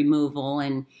skin and removal.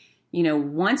 And,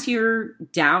 once you're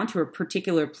down to a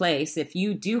particular place, if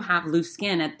you do have loose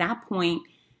skin, at that point,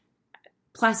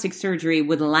 plastic surgery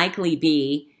would likely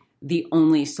be the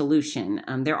only solution.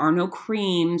 There are no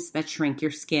creams that shrink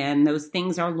your skin. Those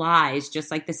things are lies,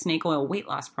 just like the snake oil weight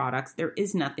loss products. There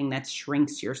is nothing that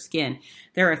shrinks your skin.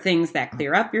 There are things that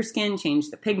clear up your skin, change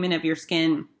the pigment of your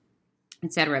skin,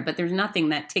 etc. But there's nothing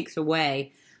that takes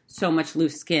away so much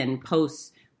loose skin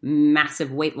post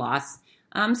massive weight loss.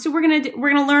 So we're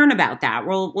gonna learn about that.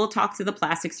 We'll talk to the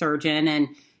plastic surgeon. And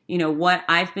what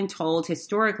I've been told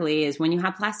historically is when you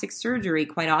have plastic surgery,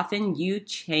 quite often you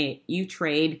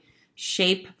trade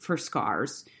shape for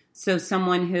scars. So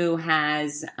someone who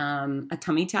has a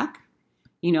tummy tuck,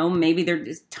 maybe their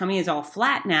tummy is all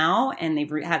flat now and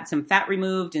they've had some fat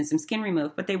removed and some skin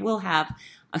removed, but they will have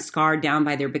a scar down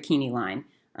by their bikini line.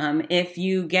 If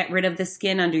you get rid of the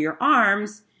skin under your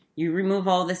arms, you remove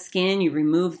all the skin, you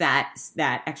remove that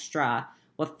extra,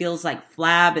 what feels like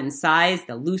flab and size,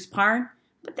 the loose part,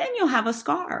 but then you'll have a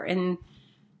scar. And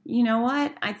you know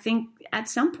what? I think at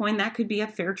some point that could be a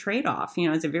fair trade-off.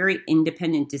 It's a very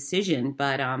independent decision,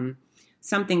 but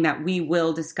something that we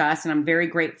will discuss. And I'm very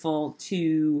grateful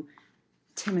to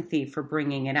Timothy for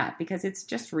bringing it up because it's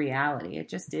just reality. It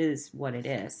just is what it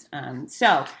is.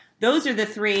 So those are the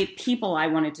three people I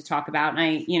wanted to talk about.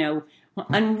 And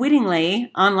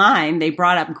unwittingly online, they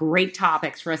brought up great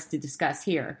topics for us to discuss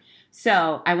here.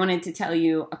 So I wanted to tell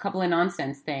you a couple of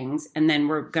nonsense things, and then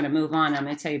we're going to move on. I'm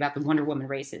going to tell you about the Wonder Woman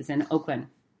races in Oakland.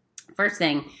 First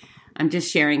thing, I'm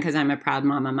just sharing because I'm a proud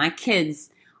mama. My kids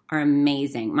are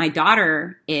amazing. My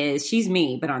daughter she's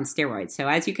me, but on steroids. So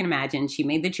as you can imagine, she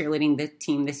made the cheerleading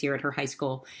team this year at her high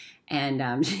school,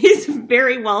 and she's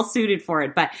very well suited for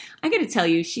it. But I got to tell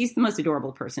you, she's the most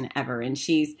adorable person ever, and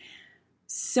she's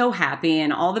so happy.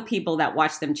 And all the people that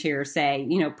watch them cheer say,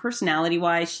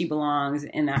 personality-wise, she belongs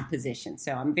in that position.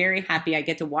 So I'm very happy I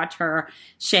get to watch her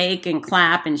shake and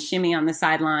clap and shimmy on the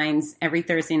sidelines every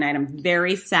Thursday night. I'm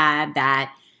very sad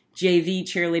that JV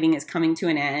cheerleading is coming to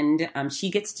an end. She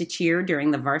gets to cheer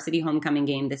during the varsity homecoming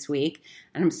game this week,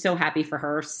 and I'm so happy for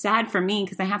her. Sad for me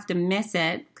because I have to miss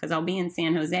it because I'll be in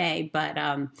San Jose, but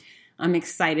I'm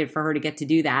excited for her to get to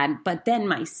do that. But then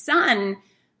my son,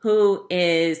 who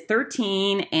is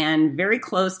 13 and very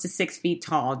close to 6 feet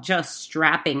tall, just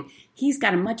strapping. He's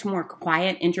got a much more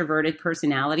quiet, introverted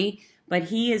personality, but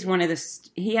he has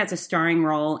a starring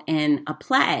role in a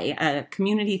play, a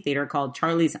community theater called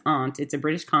Charlie's Aunt. It's a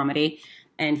British comedy,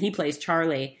 and he plays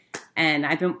Charlie. And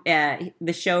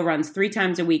the show runs 3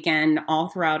 times a weekend, all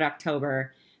throughout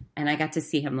October, and I got to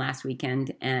see him last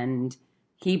weekend, and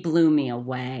he blew me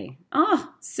away.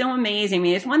 Oh, so amazing. I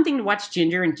mean, it's one thing to watch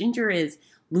Ginger, and Ginger is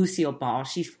Lucille Ball.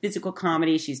 She's physical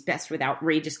comedy. She's best with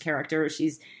outrageous characters.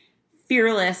 She's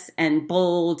fearless and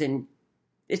bold, and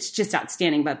it's just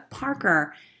outstanding. But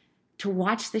Parker, to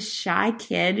watch this shy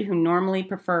kid who normally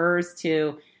prefers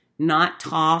to not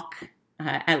talk,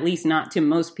 at least not to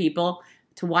most people,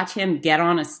 to watch him get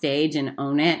on a stage and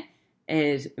own it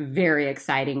is very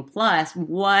exciting. Plus,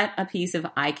 what a piece of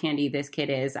eye candy this kid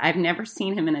is. I've never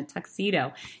seen him in a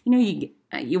tuxedo.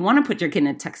 You want to put your kid in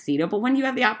a tuxedo, but when do you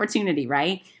have the opportunity,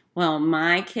 right? Well,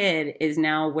 my kid is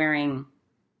now wearing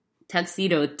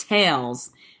tuxedo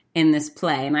tails in this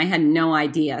play, and I had no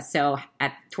idea. So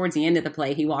towards the end of the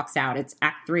play, he walks out. It's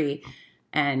Act 3,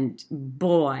 and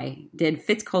boy, did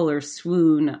Fitz-Kohler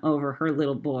swoon over her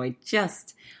little boy.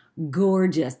 Just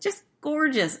gorgeous.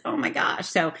 Oh my gosh.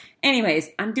 So anyways,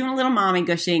 I'm doing a little mommy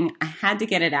gushing. I had to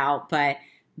get it out, but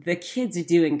the kids are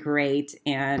doing great,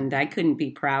 and I couldn't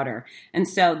be prouder. And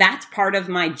so that's part of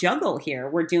my juggle here.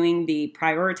 We're doing the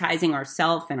prioritizing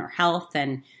ourselves and our health.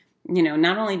 And,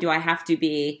 not only do I have to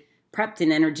be prepped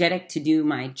and energetic to do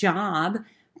my job,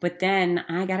 but then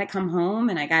I got to come home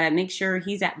and I got to make sure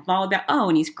he's at volleyball. Oh,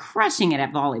 and he's crushing it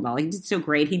at volleyball. He did so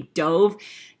great. He dove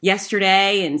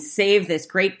yesterday and saved this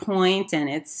great point, and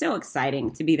it's so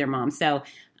exciting to be their mom. So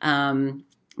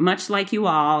much like you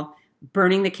all,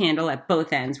 burning the candle at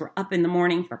both ends. We're up in the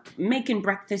morning for making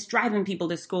breakfast, driving people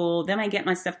to school. Then I get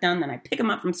my stuff done. Then I pick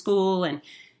them up from school and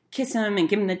kiss them and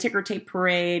give them the ticker tape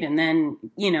parade, and then,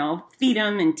 feed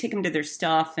them and take them to their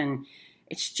stuff. And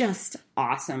it's just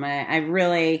awesome. I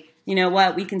really,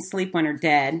 we can sleep when we're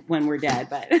dead,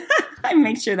 but I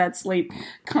make sure that sleep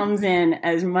comes in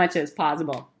as much as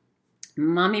possible.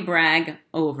 Mommy brag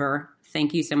over.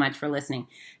 Thank you so much for listening.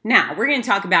 Now we're going to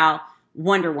talk about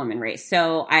Wonder Woman race.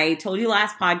 So I told you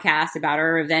last podcast about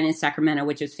our event in Sacramento,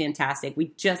 which was fantastic.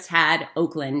 We just had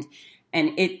Oakland,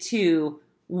 and it too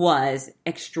was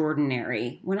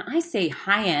extraordinary. When I say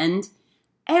high end,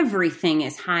 everything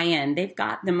is high end. They've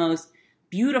got the most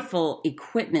beautiful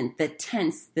equipment, the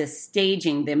tents, the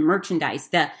staging, the merchandise.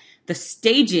 The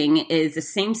staging is the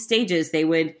same stages they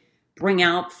would bring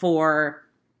out for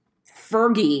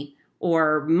Fergie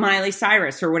or Miley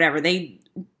Cyrus or whatever.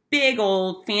 Big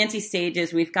old fancy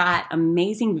stages. We've got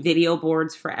amazing video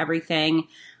boards for everything.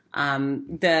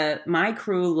 My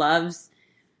crew loves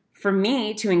for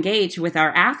me to engage with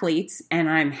our athletes, and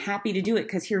I'm happy to do it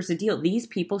because here's the deal. These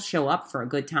people show up for a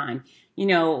good time.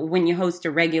 When you host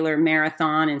a regular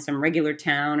marathon in some regular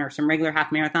town or some regular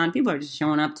half marathon, people are just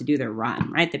showing up to do their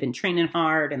run, right? They've been training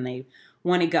hard and they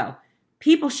want to go.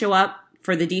 People show up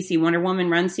for the DC Wonder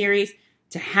Woman Run Series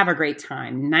to have a great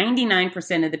time.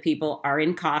 99% of the people are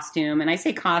in costume, and I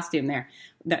say costume there.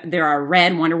 There are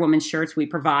red Wonder Woman shirts we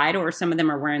provide, or some of them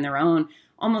are wearing their own.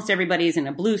 almost everybody's in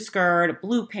a blue skirt, a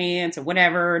blue pants, or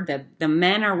whatever. The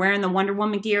men are wearing the Wonder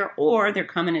Woman gear, or they're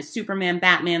coming as Superman,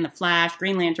 Batman, the Flash,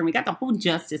 Green Lantern. We got the whole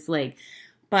Justice League.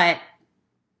 But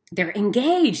they're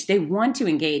engaged. They want to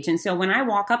engage. And so when I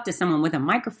walk up to someone with a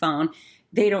microphone,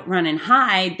 they don't run and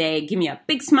hide. They give me a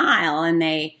big smile and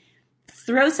they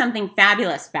throw something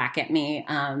fabulous back at me.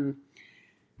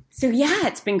 So yeah,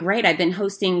 it's been great. I've been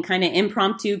hosting kind of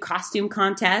impromptu costume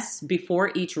contests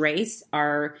before each race.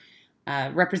 Our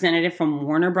representative from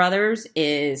Warner Brothers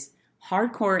is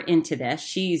hardcore into this.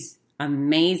 She's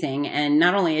amazing. And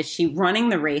not only is she running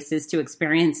the races to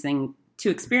experience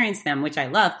them, which I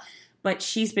love, but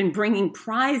she's been bringing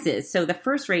prizes. So the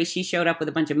first race, she showed up with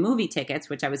a bunch of movie tickets,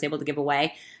 which I was able to give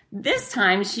away. This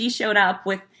time, she showed up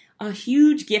with a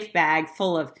huge gift bag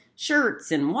full of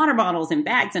shirts and water bottles and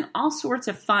bags and all sorts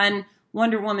of fun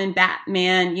Wonder Woman,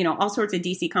 Batman, all sorts of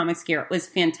DC Comics gear. It was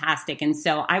fantastic. And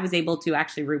so I was able to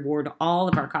actually reward all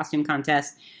of our costume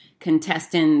contest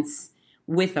contestants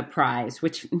with a prize,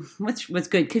 which was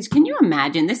good. Because can you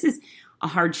imagine? This is a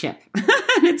hardship.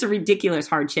 It's a ridiculous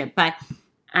hardship, but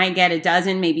I get a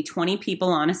dozen, maybe 20 people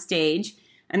on a stage,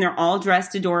 and they're all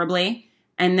dressed adorably.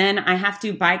 And then I have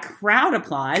to, by crowd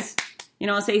applause,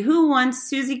 I'll say, who wants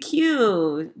Susie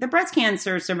Q, the breast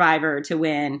cancer survivor, to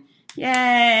win? Yay.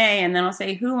 And then I'll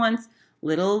say, who wants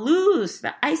Little Luz,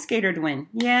 the ice skater, to win?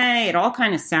 Yay. It all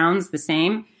kind of sounds the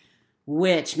same,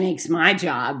 which makes my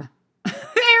job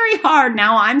very hard.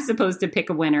 Now I'm supposed to pick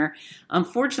a winner.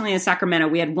 Unfortunately, in Sacramento,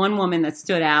 we had one woman that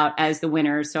stood out as the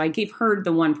winner, so I gave her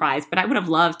the one prize, but I would have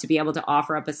loved to be able to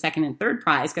offer up a second and third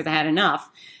prize because I had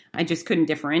enough. I just couldn't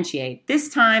differentiate. This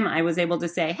time, I was able to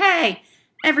say, hey,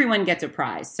 everyone gets a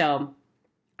prize. So,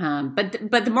 but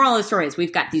the moral of the story is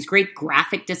we've got these great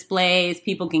graphic displays.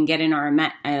 People can get in our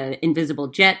invisible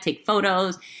jet, take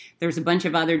photos. There's a bunch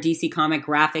of other DC comic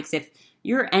graphics. If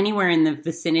you're anywhere in the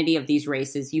vicinity of these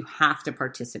races, you have to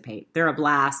participate. They're a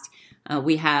blast.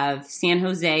 We have San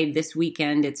Jose this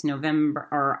weekend. It's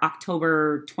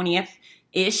October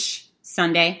 20th-ish,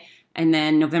 Sunday. And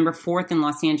then November 4th in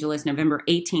Los Angeles, November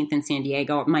 18th in San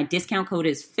Diego. My discount code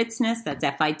is Fitzness. That's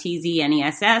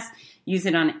Fitzness. Use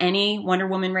it on any Wonder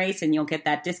Woman race and you'll get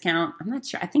that discount. I'm not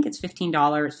sure. I think it's $15,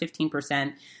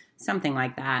 15%, something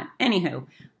like that. Anywho.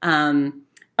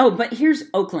 But here's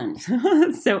Oakland.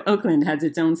 So Oakland has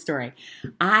its own story.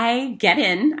 I get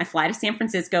in, I fly to San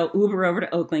Francisco, Uber over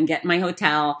to Oakland, get in my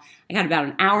hotel. I got about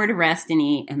an hour to rest and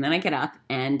eat, and then I get up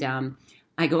and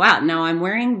I go out. Now I'm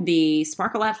wearing the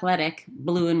Sparkle Athletic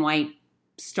blue and white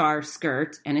star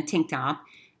skirt and a tank top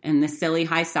and the silly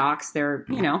high socks. They're,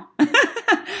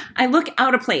 I look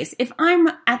out of place. If I'm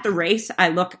at the race, I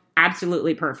look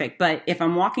absolutely perfect. But if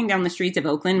I'm walking down the streets of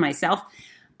Oakland myself,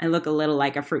 I look a little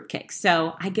like a fruitcake.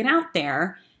 So I get out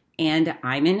there and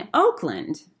I'm in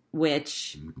Oakland,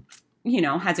 which,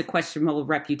 has a questionable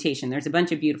reputation. There's a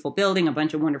bunch of beautiful building, a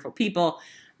bunch of wonderful people,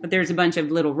 but there's a bunch of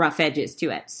little rough edges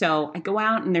to it. So I go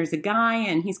out and there's a guy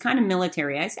and he's kind of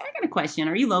military. I say, I got a question.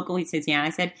 Are you local? He says, yeah. I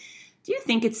said, do you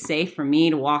think it's safe for me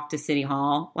to walk to City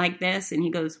Hall like this? And he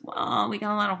goes, well, we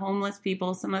got a lot of homeless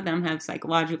people. Some of them have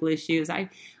psychological issues. I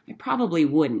probably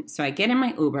wouldn't. So I get in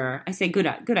my Uber. I say, good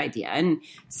idea. And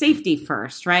safety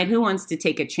first, right? Who wants to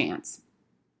take a chance?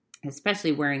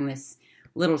 Especially wearing this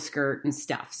little skirt and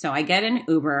stuff. So I get in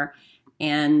Uber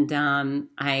and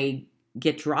I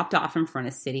get dropped off in front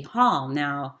of City Hall.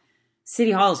 Now,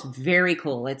 City Hall is very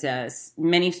cool. It's a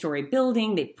many-story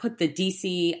building. They put the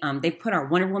DC, they put our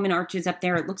Wonder Woman arches up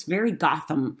there. It looks very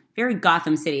Gotham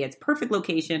City. It's perfect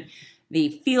location.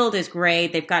 The field is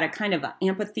great. They've got a kind of an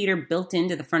amphitheater built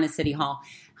into the front of City Hall.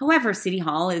 However, City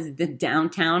Hall is the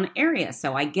downtown area.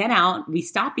 So I get out. We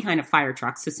stop behind a fire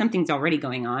truck, so something's already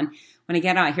going on. When I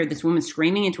get out, I hear this woman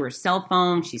screaming into her cell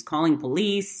phone. She's calling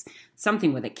police,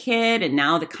 something with a kid. And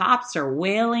now the cops are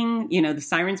wailing. The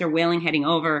sirens are wailing, heading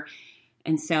over.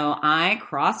 And so I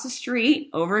cross the street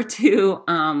over to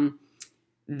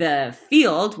the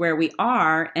field where we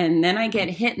are, and then I get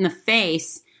hit in the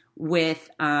face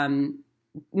with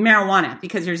marijuana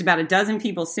because there's about a dozen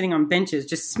people sitting on benches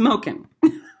just smoking.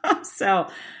 So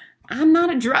I'm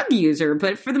not a drug user,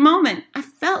 but for the moment, I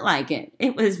felt like it.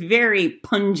 It was very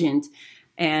pungent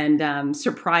and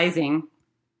surprising.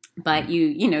 But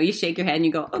you shake your head and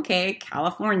you go, okay,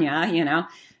 California,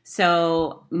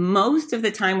 So most of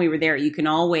the time we were there, you can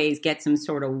always get some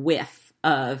sort of whiff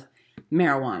of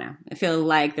marijuana. I feel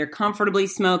like they're comfortably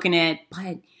smoking it,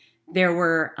 but there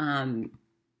were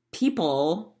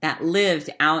people that lived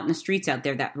out in the streets out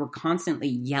there that were constantly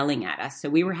yelling at us. So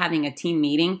we were having a team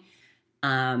meeting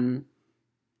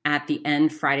at the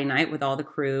end Friday night with all the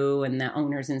crew and the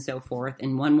owners and so forth.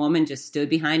 And one woman just stood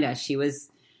behind us. She was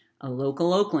a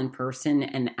local Oakland person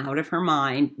and out of her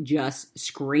mind just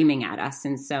screaming at us.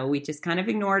 And so we just kind of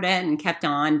ignored it and kept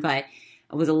on. But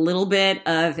it was a little bit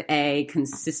of a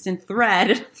consistent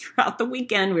thread throughout the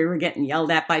weekend. We were getting yelled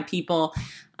at by people.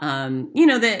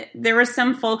 There were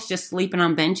some folks just sleeping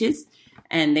on benches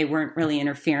and they weren't really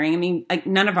interfering. I mean,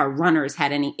 none of our runners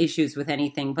had any issues with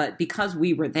anything, but because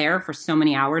we were there for so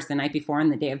many hours the night before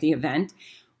and the day of the event,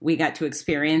 we got to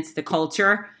experience the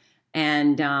culture.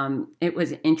 And it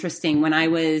was interesting when I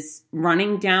was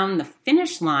running down the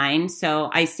finish line. So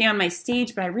I stay on my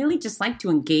stage, but I really just like to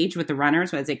engage with the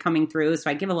runners as they're coming through. So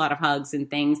I give a lot of hugs and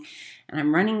things. And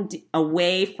I'm running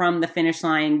away from the finish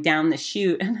line down the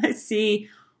chute. And I see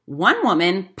one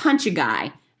woman punch a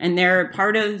guy. And they're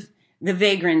part of the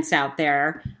vagrants out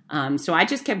there. So I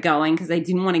just kept going because I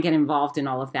didn't want to get involved in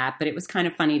all of that. But it was kind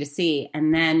of funny to see.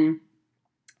 And then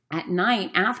at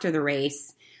night after the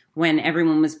race, when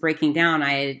everyone was breaking down,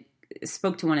 I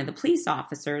spoke to one of the police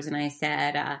officers and I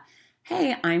said,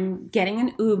 hey, I'm getting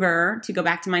an Uber to go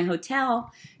back to my hotel.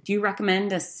 Do you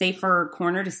recommend a safer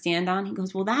corner to stand on? He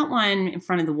goes, well, that one in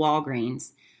front of the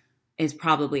Walgreens is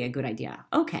probably a good idea.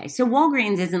 Okay, so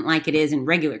Walgreens isn't like it is in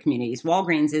regular communities.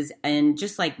 Walgreens is in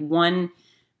just like one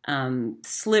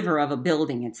sliver of a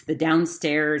building. It's the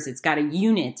downstairs. It's got a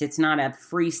unit. It's not a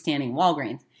freestanding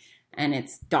Walgreens. And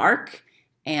it's dark.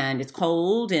 And it's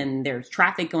cold and there's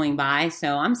traffic going by.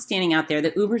 So I'm standing out there.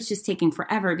 The Uber's just taking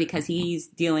forever because he's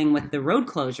dealing with the road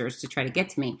closures to try to get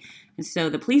to me. And so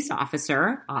the police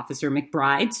officer, Officer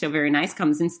McBride, so very nice,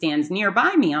 comes and stands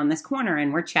nearby me on this corner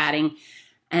and we're chatting.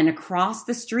 And across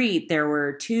the street, there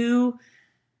were two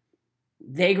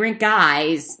vagrant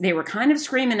guys. They were kind of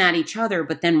screaming at each other,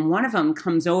 but then one of them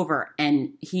comes over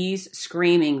and he's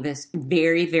screaming this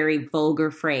very, very vulgar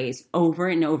phrase over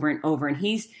and over and over. And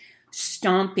he's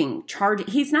stomping, charging.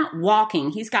 He's not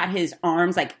walking. He's got his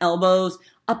arms like elbows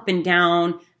up and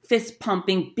down, fist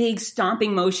pumping, big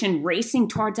stomping motion, racing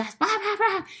towards us. Blah, blah,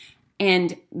 blah.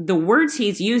 And the words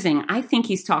he's using, I think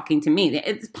he's talking to me.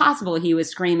 It's possible he was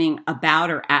screaming about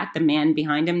or at the man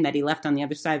behind him that he left on the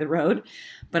other side of the road.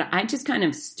 But I just kind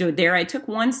of stood there. I took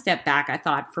one step back. I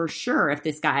thought, for sure, if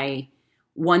this guy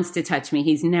wants to touch me,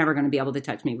 he's never going to be able to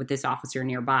touch me with this officer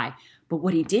nearby. But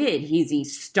what he did, he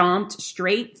stomped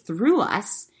straight through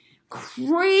us.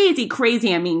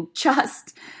 Crazy. I mean,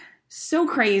 just so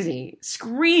crazy.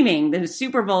 Screaming the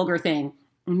super vulgar thing.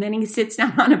 And then he sits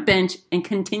down on a bench and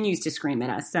continues to scream at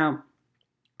us. So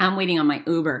I'm waiting on my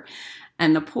Uber.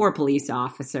 And the poor police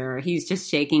officer, he's just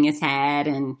shaking his head.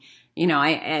 And,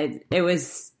 it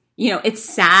was, it's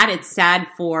sad. It's sad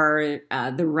for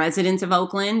the residents of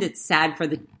Oakland. It's sad for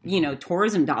the,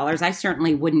 tourism dollars. I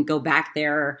certainly wouldn't go back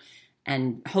there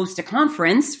and host a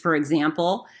conference, for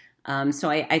example. So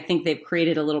I think they've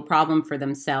created a little problem for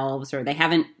themselves, or they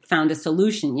haven't found a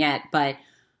solution yet. But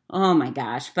oh my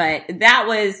gosh! But that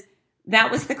was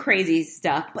the crazy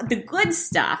stuff. But the good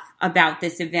stuff about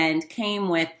this event came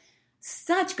with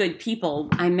such good people.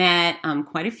 I met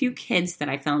quite a few kids that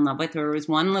I fell in love with. There was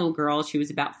one little girl. She was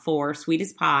about 4, sweet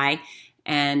as pie,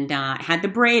 and had the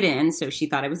braid in, so she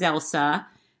thought it was Elsa.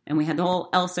 And we had the whole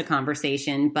Elsa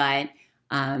conversation, but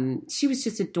she was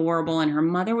just adorable, and her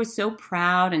mother was so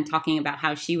proud and talking about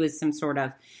how she was some sort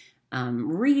of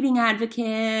reading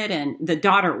advocate, and the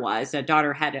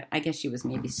daughter had, I guess she was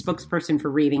maybe spokesperson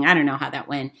for reading. I don't know how that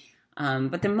went.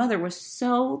 But the mother was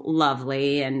so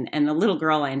lovely, and the little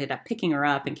girl, I ended up picking her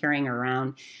up and carrying her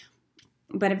around.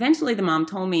 But eventually the mom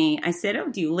told me, I said, oh,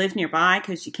 do you live nearby?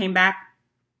 Because she came back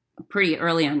pretty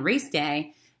early on race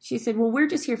day. She said, well, we're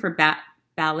just here for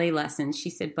ballet lessons. She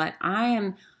said, but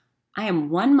I am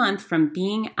 1 month from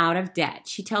being out of debt.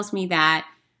 She tells me that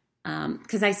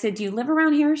because I said, do you live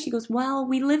around here? She goes, well,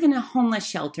 we live in a homeless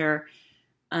shelter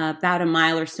about a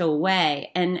mile or so away.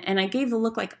 And I gave the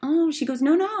look like, oh, she goes,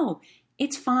 no,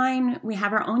 it's fine. We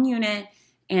have our own unit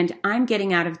and I'm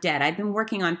getting out of debt. I've been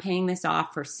working on paying this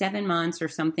off for 7 months or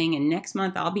something. And next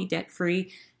month I'll be debt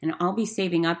free and I'll be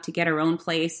saving up to get our own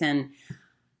place. And,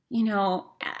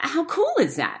 how cool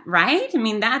is that? Right? I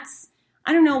mean, I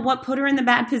don't know what put her in the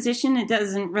bad position. It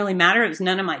doesn't really matter. It was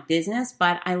none of my business,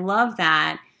 but I love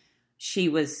that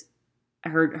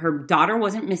her daughter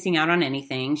wasn't missing out on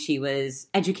anything. She was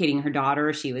educating her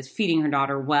daughter. She was feeding her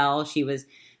daughter well. She was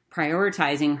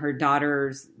prioritizing her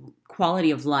daughter's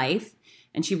quality of life.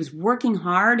 And she was working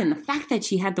hard. And the fact that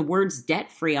she had the words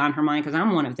debt-free on her mind, because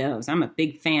I'm one of those. I'm a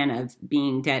big fan of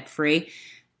being debt-free.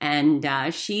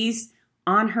 And she's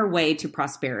on her way to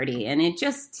prosperity. And it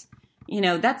just,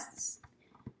 that's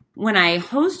when I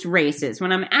host races,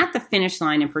 when I'm at the finish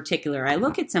line in particular, I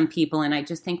look at some people and I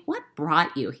just think, what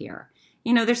brought you here?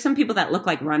 there's some people that look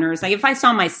like runners. Like if I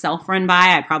saw myself run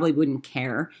by, I probably wouldn't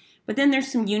care. But then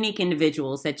there's some unique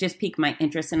individuals that just pique my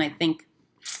interest. And I think,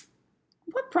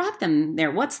 what brought them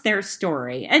there? What's their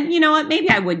story? And you know what? Maybe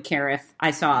I would care if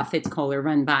I saw a Fitz Kohler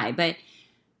run by. But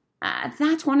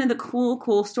that's one of the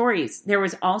cool stories. There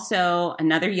was also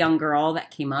another young girl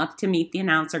that came up to meet the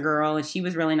announcer girl. And she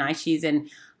was really nice. She's an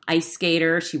ice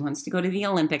skater. She wants to go to the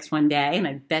Olympics one day. And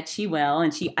I bet she will.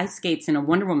 And she ice skates in a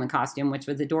Wonder Woman costume, which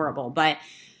was adorable. But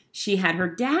she had her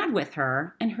dad with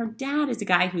her. And her dad is a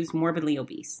guy who's morbidly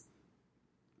obese.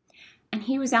 And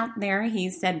he was out there. He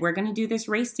said, we're going to do this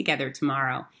race together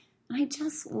tomorrow. And I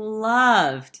just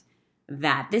loved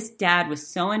that. This dad was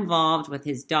so involved with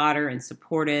his daughter and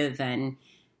supportive. And,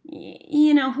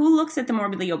 who looks at the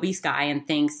morbidly obese guy and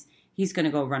thinks he's going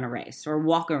to go run a race or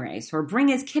walk a race or bring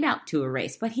his kid out to a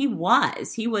race? But he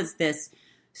was this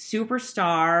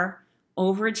superstar,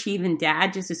 overachieving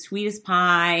dad, just as sweet as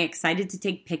pie, excited to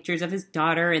take pictures of his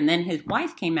daughter. And then his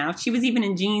wife came out. She was even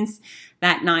in jeans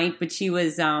that night, but she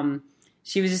was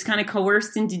just kind of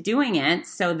coerced into doing it.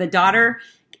 So the daughter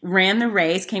ran the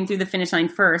race, came through the finish line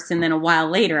first, and then a while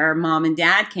later, mom and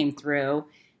dad came through.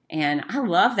 And I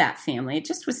love that family. It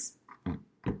just was,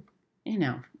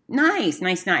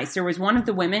 nice. There was one of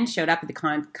the women showed up at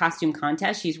the costume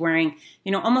contest. She's wearing,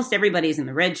 almost everybody's in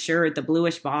the red shirt, the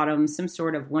bluish bottom, some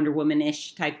sort of Wonder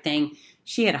Woman-ish type thing.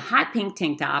 She had a hot pink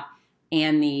tank top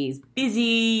and these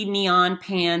busy neon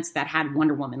pants that had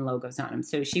Wonder Woman logos on them.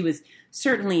 So she was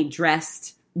certainly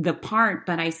dressed the part,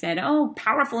 but I said, oh,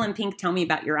 powerful in pink, tell me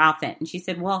about your outfit. And she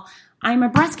said, well, I'm a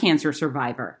breast cancer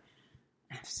survivor.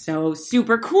 So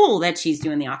super cool that she's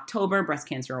doing the October Breast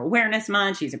Cancer Awareness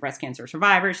Month. She's a breast cancer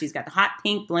survivor. She's got the hot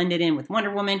pink blended in with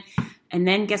Wonder Woman. And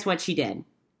then guess what she did?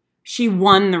 She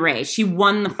won the race. She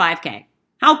won the 5K.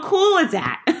 How cool is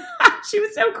that? She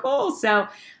was so cool. So,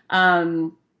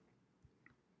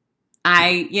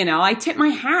 I tip my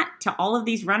hat to all of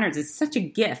these runners. It's such a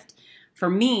gift for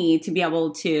me to be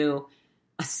able to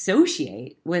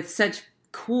associate with such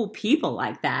cool people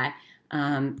like that.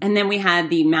 And then we had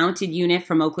the mounted unit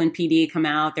from Oakland PD come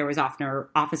out. There was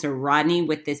Officer Rodney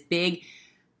with this big,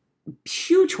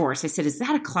 huge horse. I said, is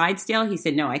that a Clydesdale? He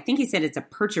said, no, I think he said it's a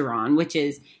Percheron, which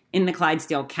is in the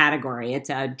Clydesdale category. It's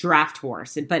a draft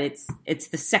horse, but it's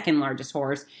the second largest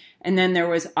horse. And then there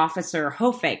was Officer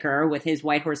Hofaker with his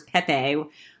white horse Pepe.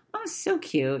 Oh, so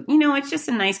cute. It's just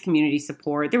a nice community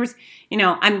support. There was,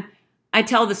 I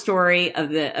tell the story of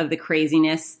the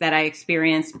craziness that I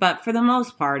experienced, but for the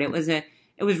most part, it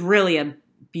was really a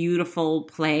beautiful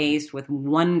place with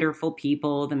wonderful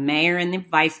people. The mayor and the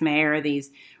vice mayor,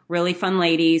 these really fun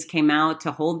ladies, came out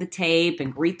to hold the tape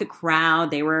and greet the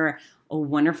crowd. They were a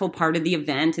wonderful part of the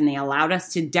event, and they allowed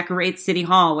us to decorate City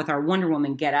Hall with our Wonder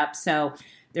Woman getup. So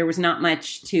there was not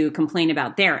much to complain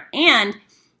about there. And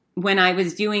when I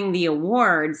was doing the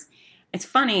awards, it's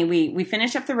funny, we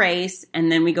finish up the race and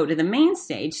then we go to the main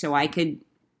stage so I could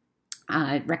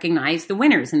recognize the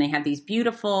winners. And they have these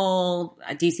beautiful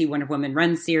DC Wonder Woman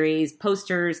Run Series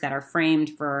posters that are framed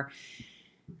for,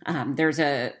 there's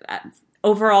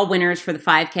overall winners for the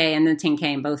 5K and the 10K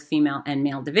in both female and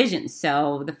male divisions.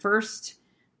 So the first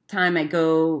time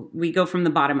we go from the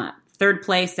bottom up. Third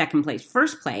place, second place,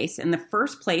 first place. And the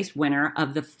first place winner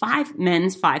of the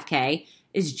men's 5K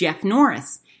is Jeff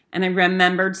Norris. And I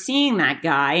remembered seeing that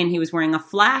guy, and he was wearing a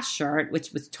Flash shirt,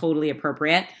 which was totally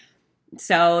appropriate.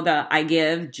 So I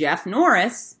give Jeff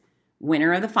Norris,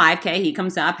 winner of the 5K, he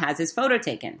comes up, has his photo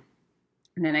taken.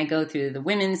 And then I go through the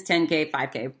women's 10K,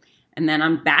 5K, and then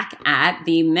I'm back at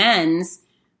the men's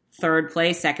third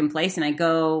place, second place, and I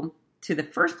go to the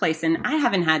first place, and I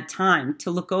haven't had time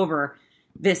to look over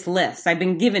this list. I've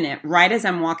been given it right as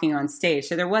I'm walking on stage,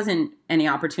 so there wasn't any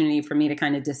opportunity for me to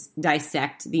kind of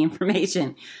dissect the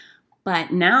information.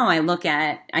 But now I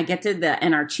get to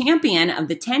and our champion of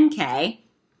the 10K,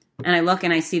 and I look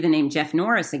and I see the name Jeff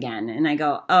Norris again, and I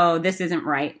go, oh, this isn't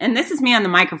right. And this is me on the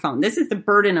microphone. This is the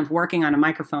burden of working on a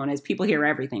microphone, as people hear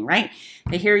everything, right?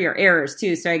 They hear your errors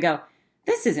too. So I go,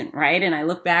 this isn't right. And I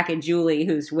look back at Julie,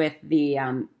 who's with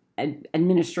the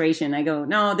administration. I go,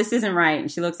 no, this isn't right. And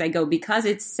she looks, I go, because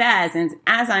it says, and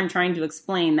as I'm trying to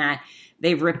explain that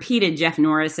they've repeated Jeff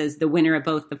Norris as the winner of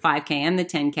both the 5K and the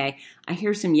 10K, I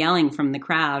hear some yelling from the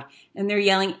crowd, and they're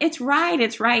yelling, it's right,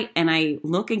 it's right. And I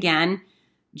look again,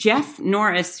 Jeff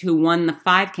Norris, who won the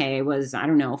 5K, was,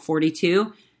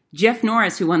 42. Jeff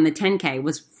Norris, who won the 10K,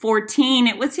 was 14.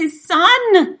 It was his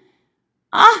son.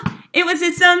 It was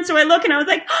his son. So I look and I was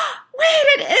like, wait,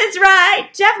 it is right.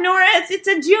 Jeff Norris, it's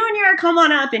a junior. Come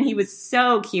on up. And he was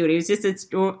so cute. He was just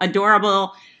an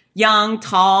adorable, young,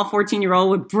 tall,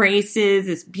 14-year-old with braces,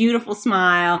 this beautiful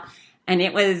smile. And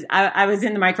it was, I was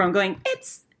in the microphone going,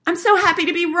 I'm so happy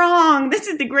to be wrong. This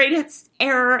is the greatest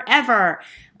error ever.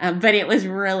 But it was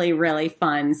really, really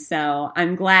fun. So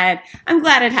I'm glad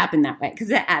it happened that way because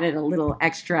it added a little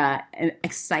extra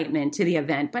excitement to the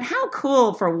event. But how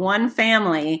cool for one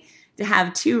family to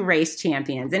have two race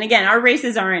champions. And again, our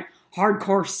races aren't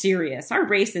hardcore serious. Our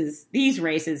races, these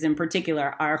races in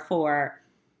particular, are for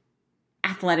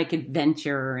athletic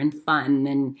adventure and fun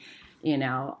and,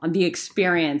 the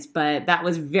experience. But that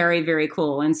was very, very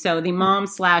cool. And so the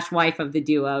mom/wife of the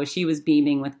duo, she was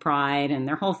beaming with pride and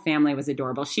their whole family was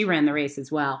adorable. She ran the race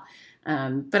as well.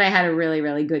 But I had a really,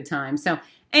 really good time. So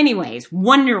anyways,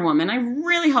 Wonder Woman, I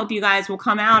really hope you guys will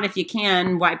come out if you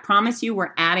can. Well, I promise you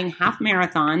we're adding half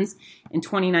marathons in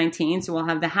 2019. So we'll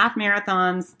have the half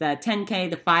marathons, the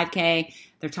 10K, the 5K.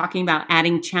 They're talking about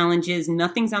adding challenges.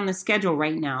 Nothing's on the schedule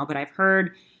right now, but I've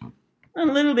heard a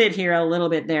little bit here, a little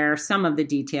bit there, some of the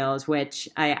details, which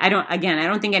I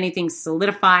don't think anything's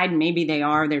solidified. Maybe they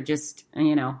are. They're just,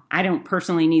 I don't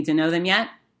personally need to know them yet.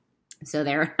 So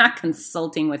they're not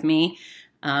consulting with me,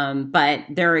 but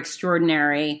they're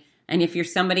extraordinary. And if you're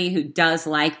somebody who does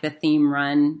like the theme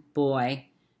run, boy,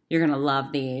 you're going to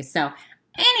love these. So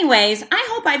anyways, I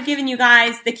hope I've given you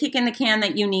guys the kick in the can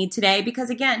that you need today because,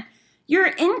 again, you're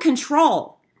in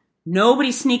control.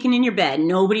 Nobody's sneaking in your bed.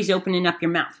 Nobody's opening up your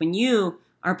mouth. When you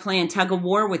are playing tug of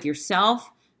war with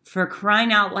yourself, for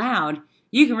crying out loud,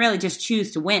 you can really just choose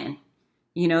to win.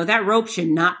 That rope should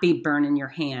not be burning your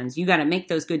hands. You got to make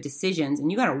those good decisions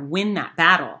and you got to win that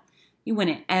battle. You win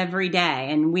it every day.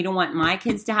 And we don't want my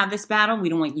kids to have this battle. We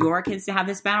don't want your kids to have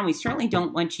this battle. We certainly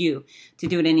don't want you to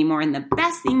do it anymore. And the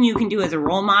best thing you can do as a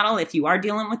role model, if you are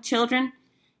dealing with children,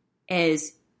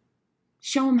 is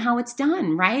show them how it's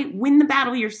done, right? Win the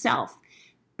battle yourself.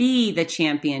 Be the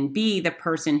champion. Be the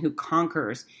person who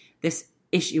conquers this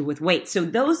issue with weight. So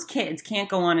those kids can't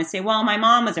go on and say, well, my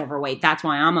mom was overweight. That's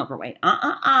why I'm overweight.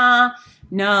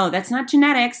 No, that's not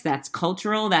genetics. That's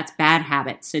cultural. That's bad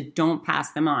habits. So don't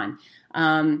pass them on.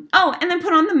 And then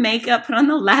put on the makeup, put on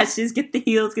the lashes, get the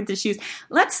heels, get the shoes.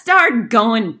 Let's start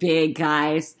going big,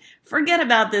 guys. Forget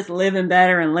about this living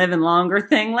better and living longer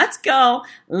thing. Let's go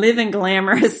living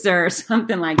glamorous or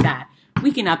something like that.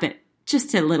 We can up it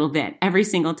just a little bit every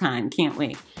single time, can't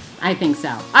we? I think so.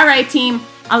 All right, team.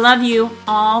 I love you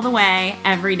all the way,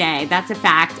 every day. That's a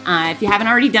fact. If you haven't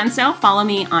already done so, follow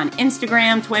me on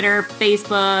Instagram, Twitter,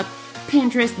 Facebook,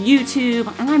 Pinterest,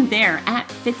 YouTube, and I'm there at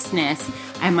Fitzness.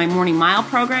 I have my Morning Mile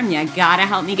program. You gotta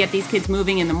help me get these kids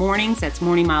moving in the mornings. That's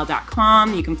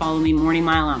morningmile.com. You can follow me, Morning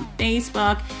Mile, on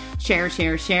Facebook.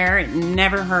 Share. It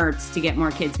never hurts to get more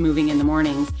kids moving in the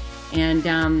mornings. And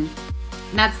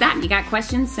that's that. You got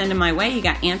questions? Send them my way. You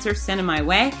got answers? Send them my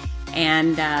way.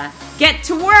 And get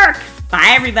to work.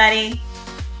 Bye, everybody.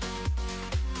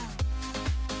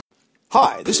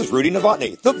 Hi, this is Rudy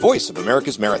Novotny, the voice of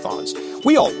America's Marathons.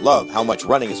 We all love how much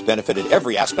running has benefited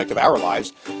every aspect of our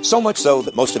lives, so much so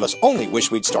that most of us only wish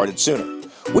we'd started sooner.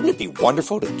 Wouldn't it be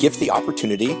wonderful to gift the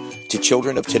opportunity to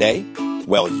children of today?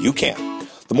 Well, you can.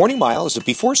 The Morning Mile is a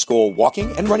before-school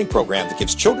walking and running program that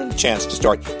gives children the chance to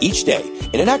start each day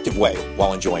in an active way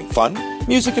while enjoying fun,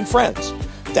 music, and friends.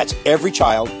 That's every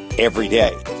child, every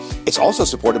day. It's also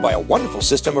supported by a wonderful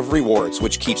system of rewards,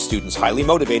 which keeps students highly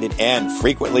motivated and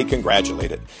frequently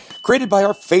congratulated. Created by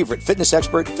our favorite fitness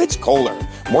expert, Fitz Kohler,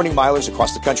 Morning Milers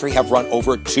across the country have run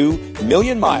over 2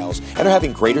 million miles and are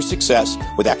having greater success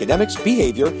with academics,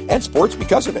 behavior, and sports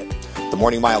because of it. The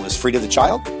Morning Mile is free to the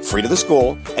child, free to the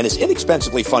school, and is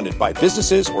inexpensively funded by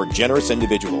businesses or generous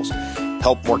individuals.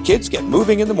 Help more kids get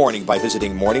moving in the morning by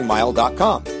visiting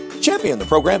morningmile.com. Champion the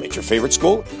program at your favorite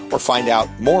school or find out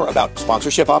more about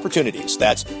sponsorship opportunities.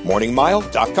 That's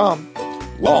morningmile.com.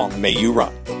 Long may you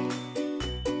run.